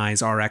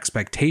reorganize our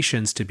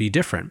expectations to be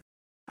different.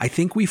 I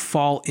think we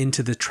fall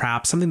into the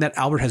trap, something that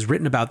Albert has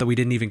written about that we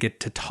didn't even get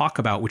to talk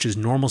about, which is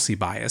normalcy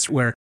bias,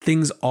 where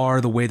things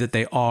are the way that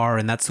they are,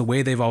 and that's the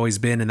way they've always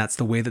been, and that's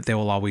the way that they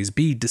will always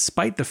be,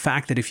 despite the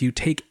fact that if you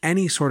take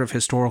any sort of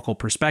historical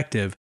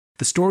perspective,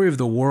 the story of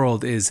the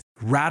world is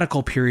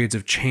radical periods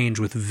of change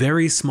with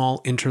very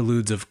small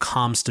interludes of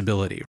calm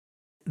stability.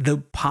 The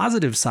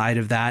positive side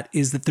of that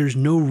is that there's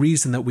no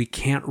reason that we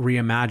can't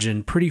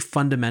reimagine pretty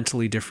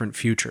fundamentally different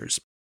futures.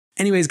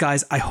 Anyways,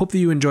 guys, I hope that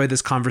you enjoyed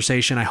this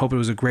conversation. I hope it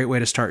was a great way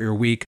to start your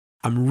week.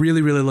 I'm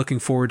really, really looking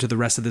forward to the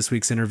rest of this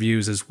week's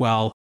interviews as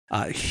well.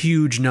 A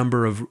huge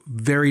number of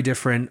very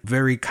different,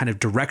 very kind of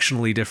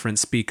directionally different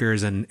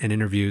speakers and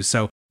interviews.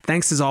 So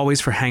thanks as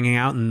always for hanging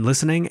out and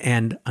listening.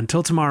 And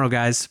until tomorrow,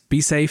 guys,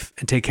 be safe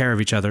and take care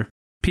of each other.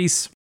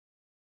 Peace.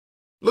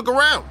 Look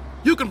around.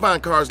 You can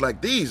find cars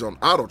like these on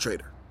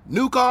AutoTrader.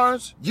 New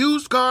cars,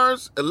 used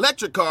cars,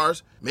 electric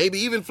cars, maybe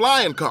even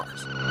flying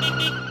cars.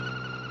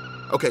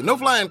 Okay, no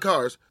flying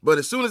cars, but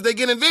as soon as they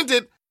get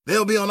invented,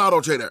 they'll be on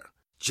AutoTrader.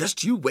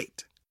 Just you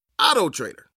wait. AutoTrader.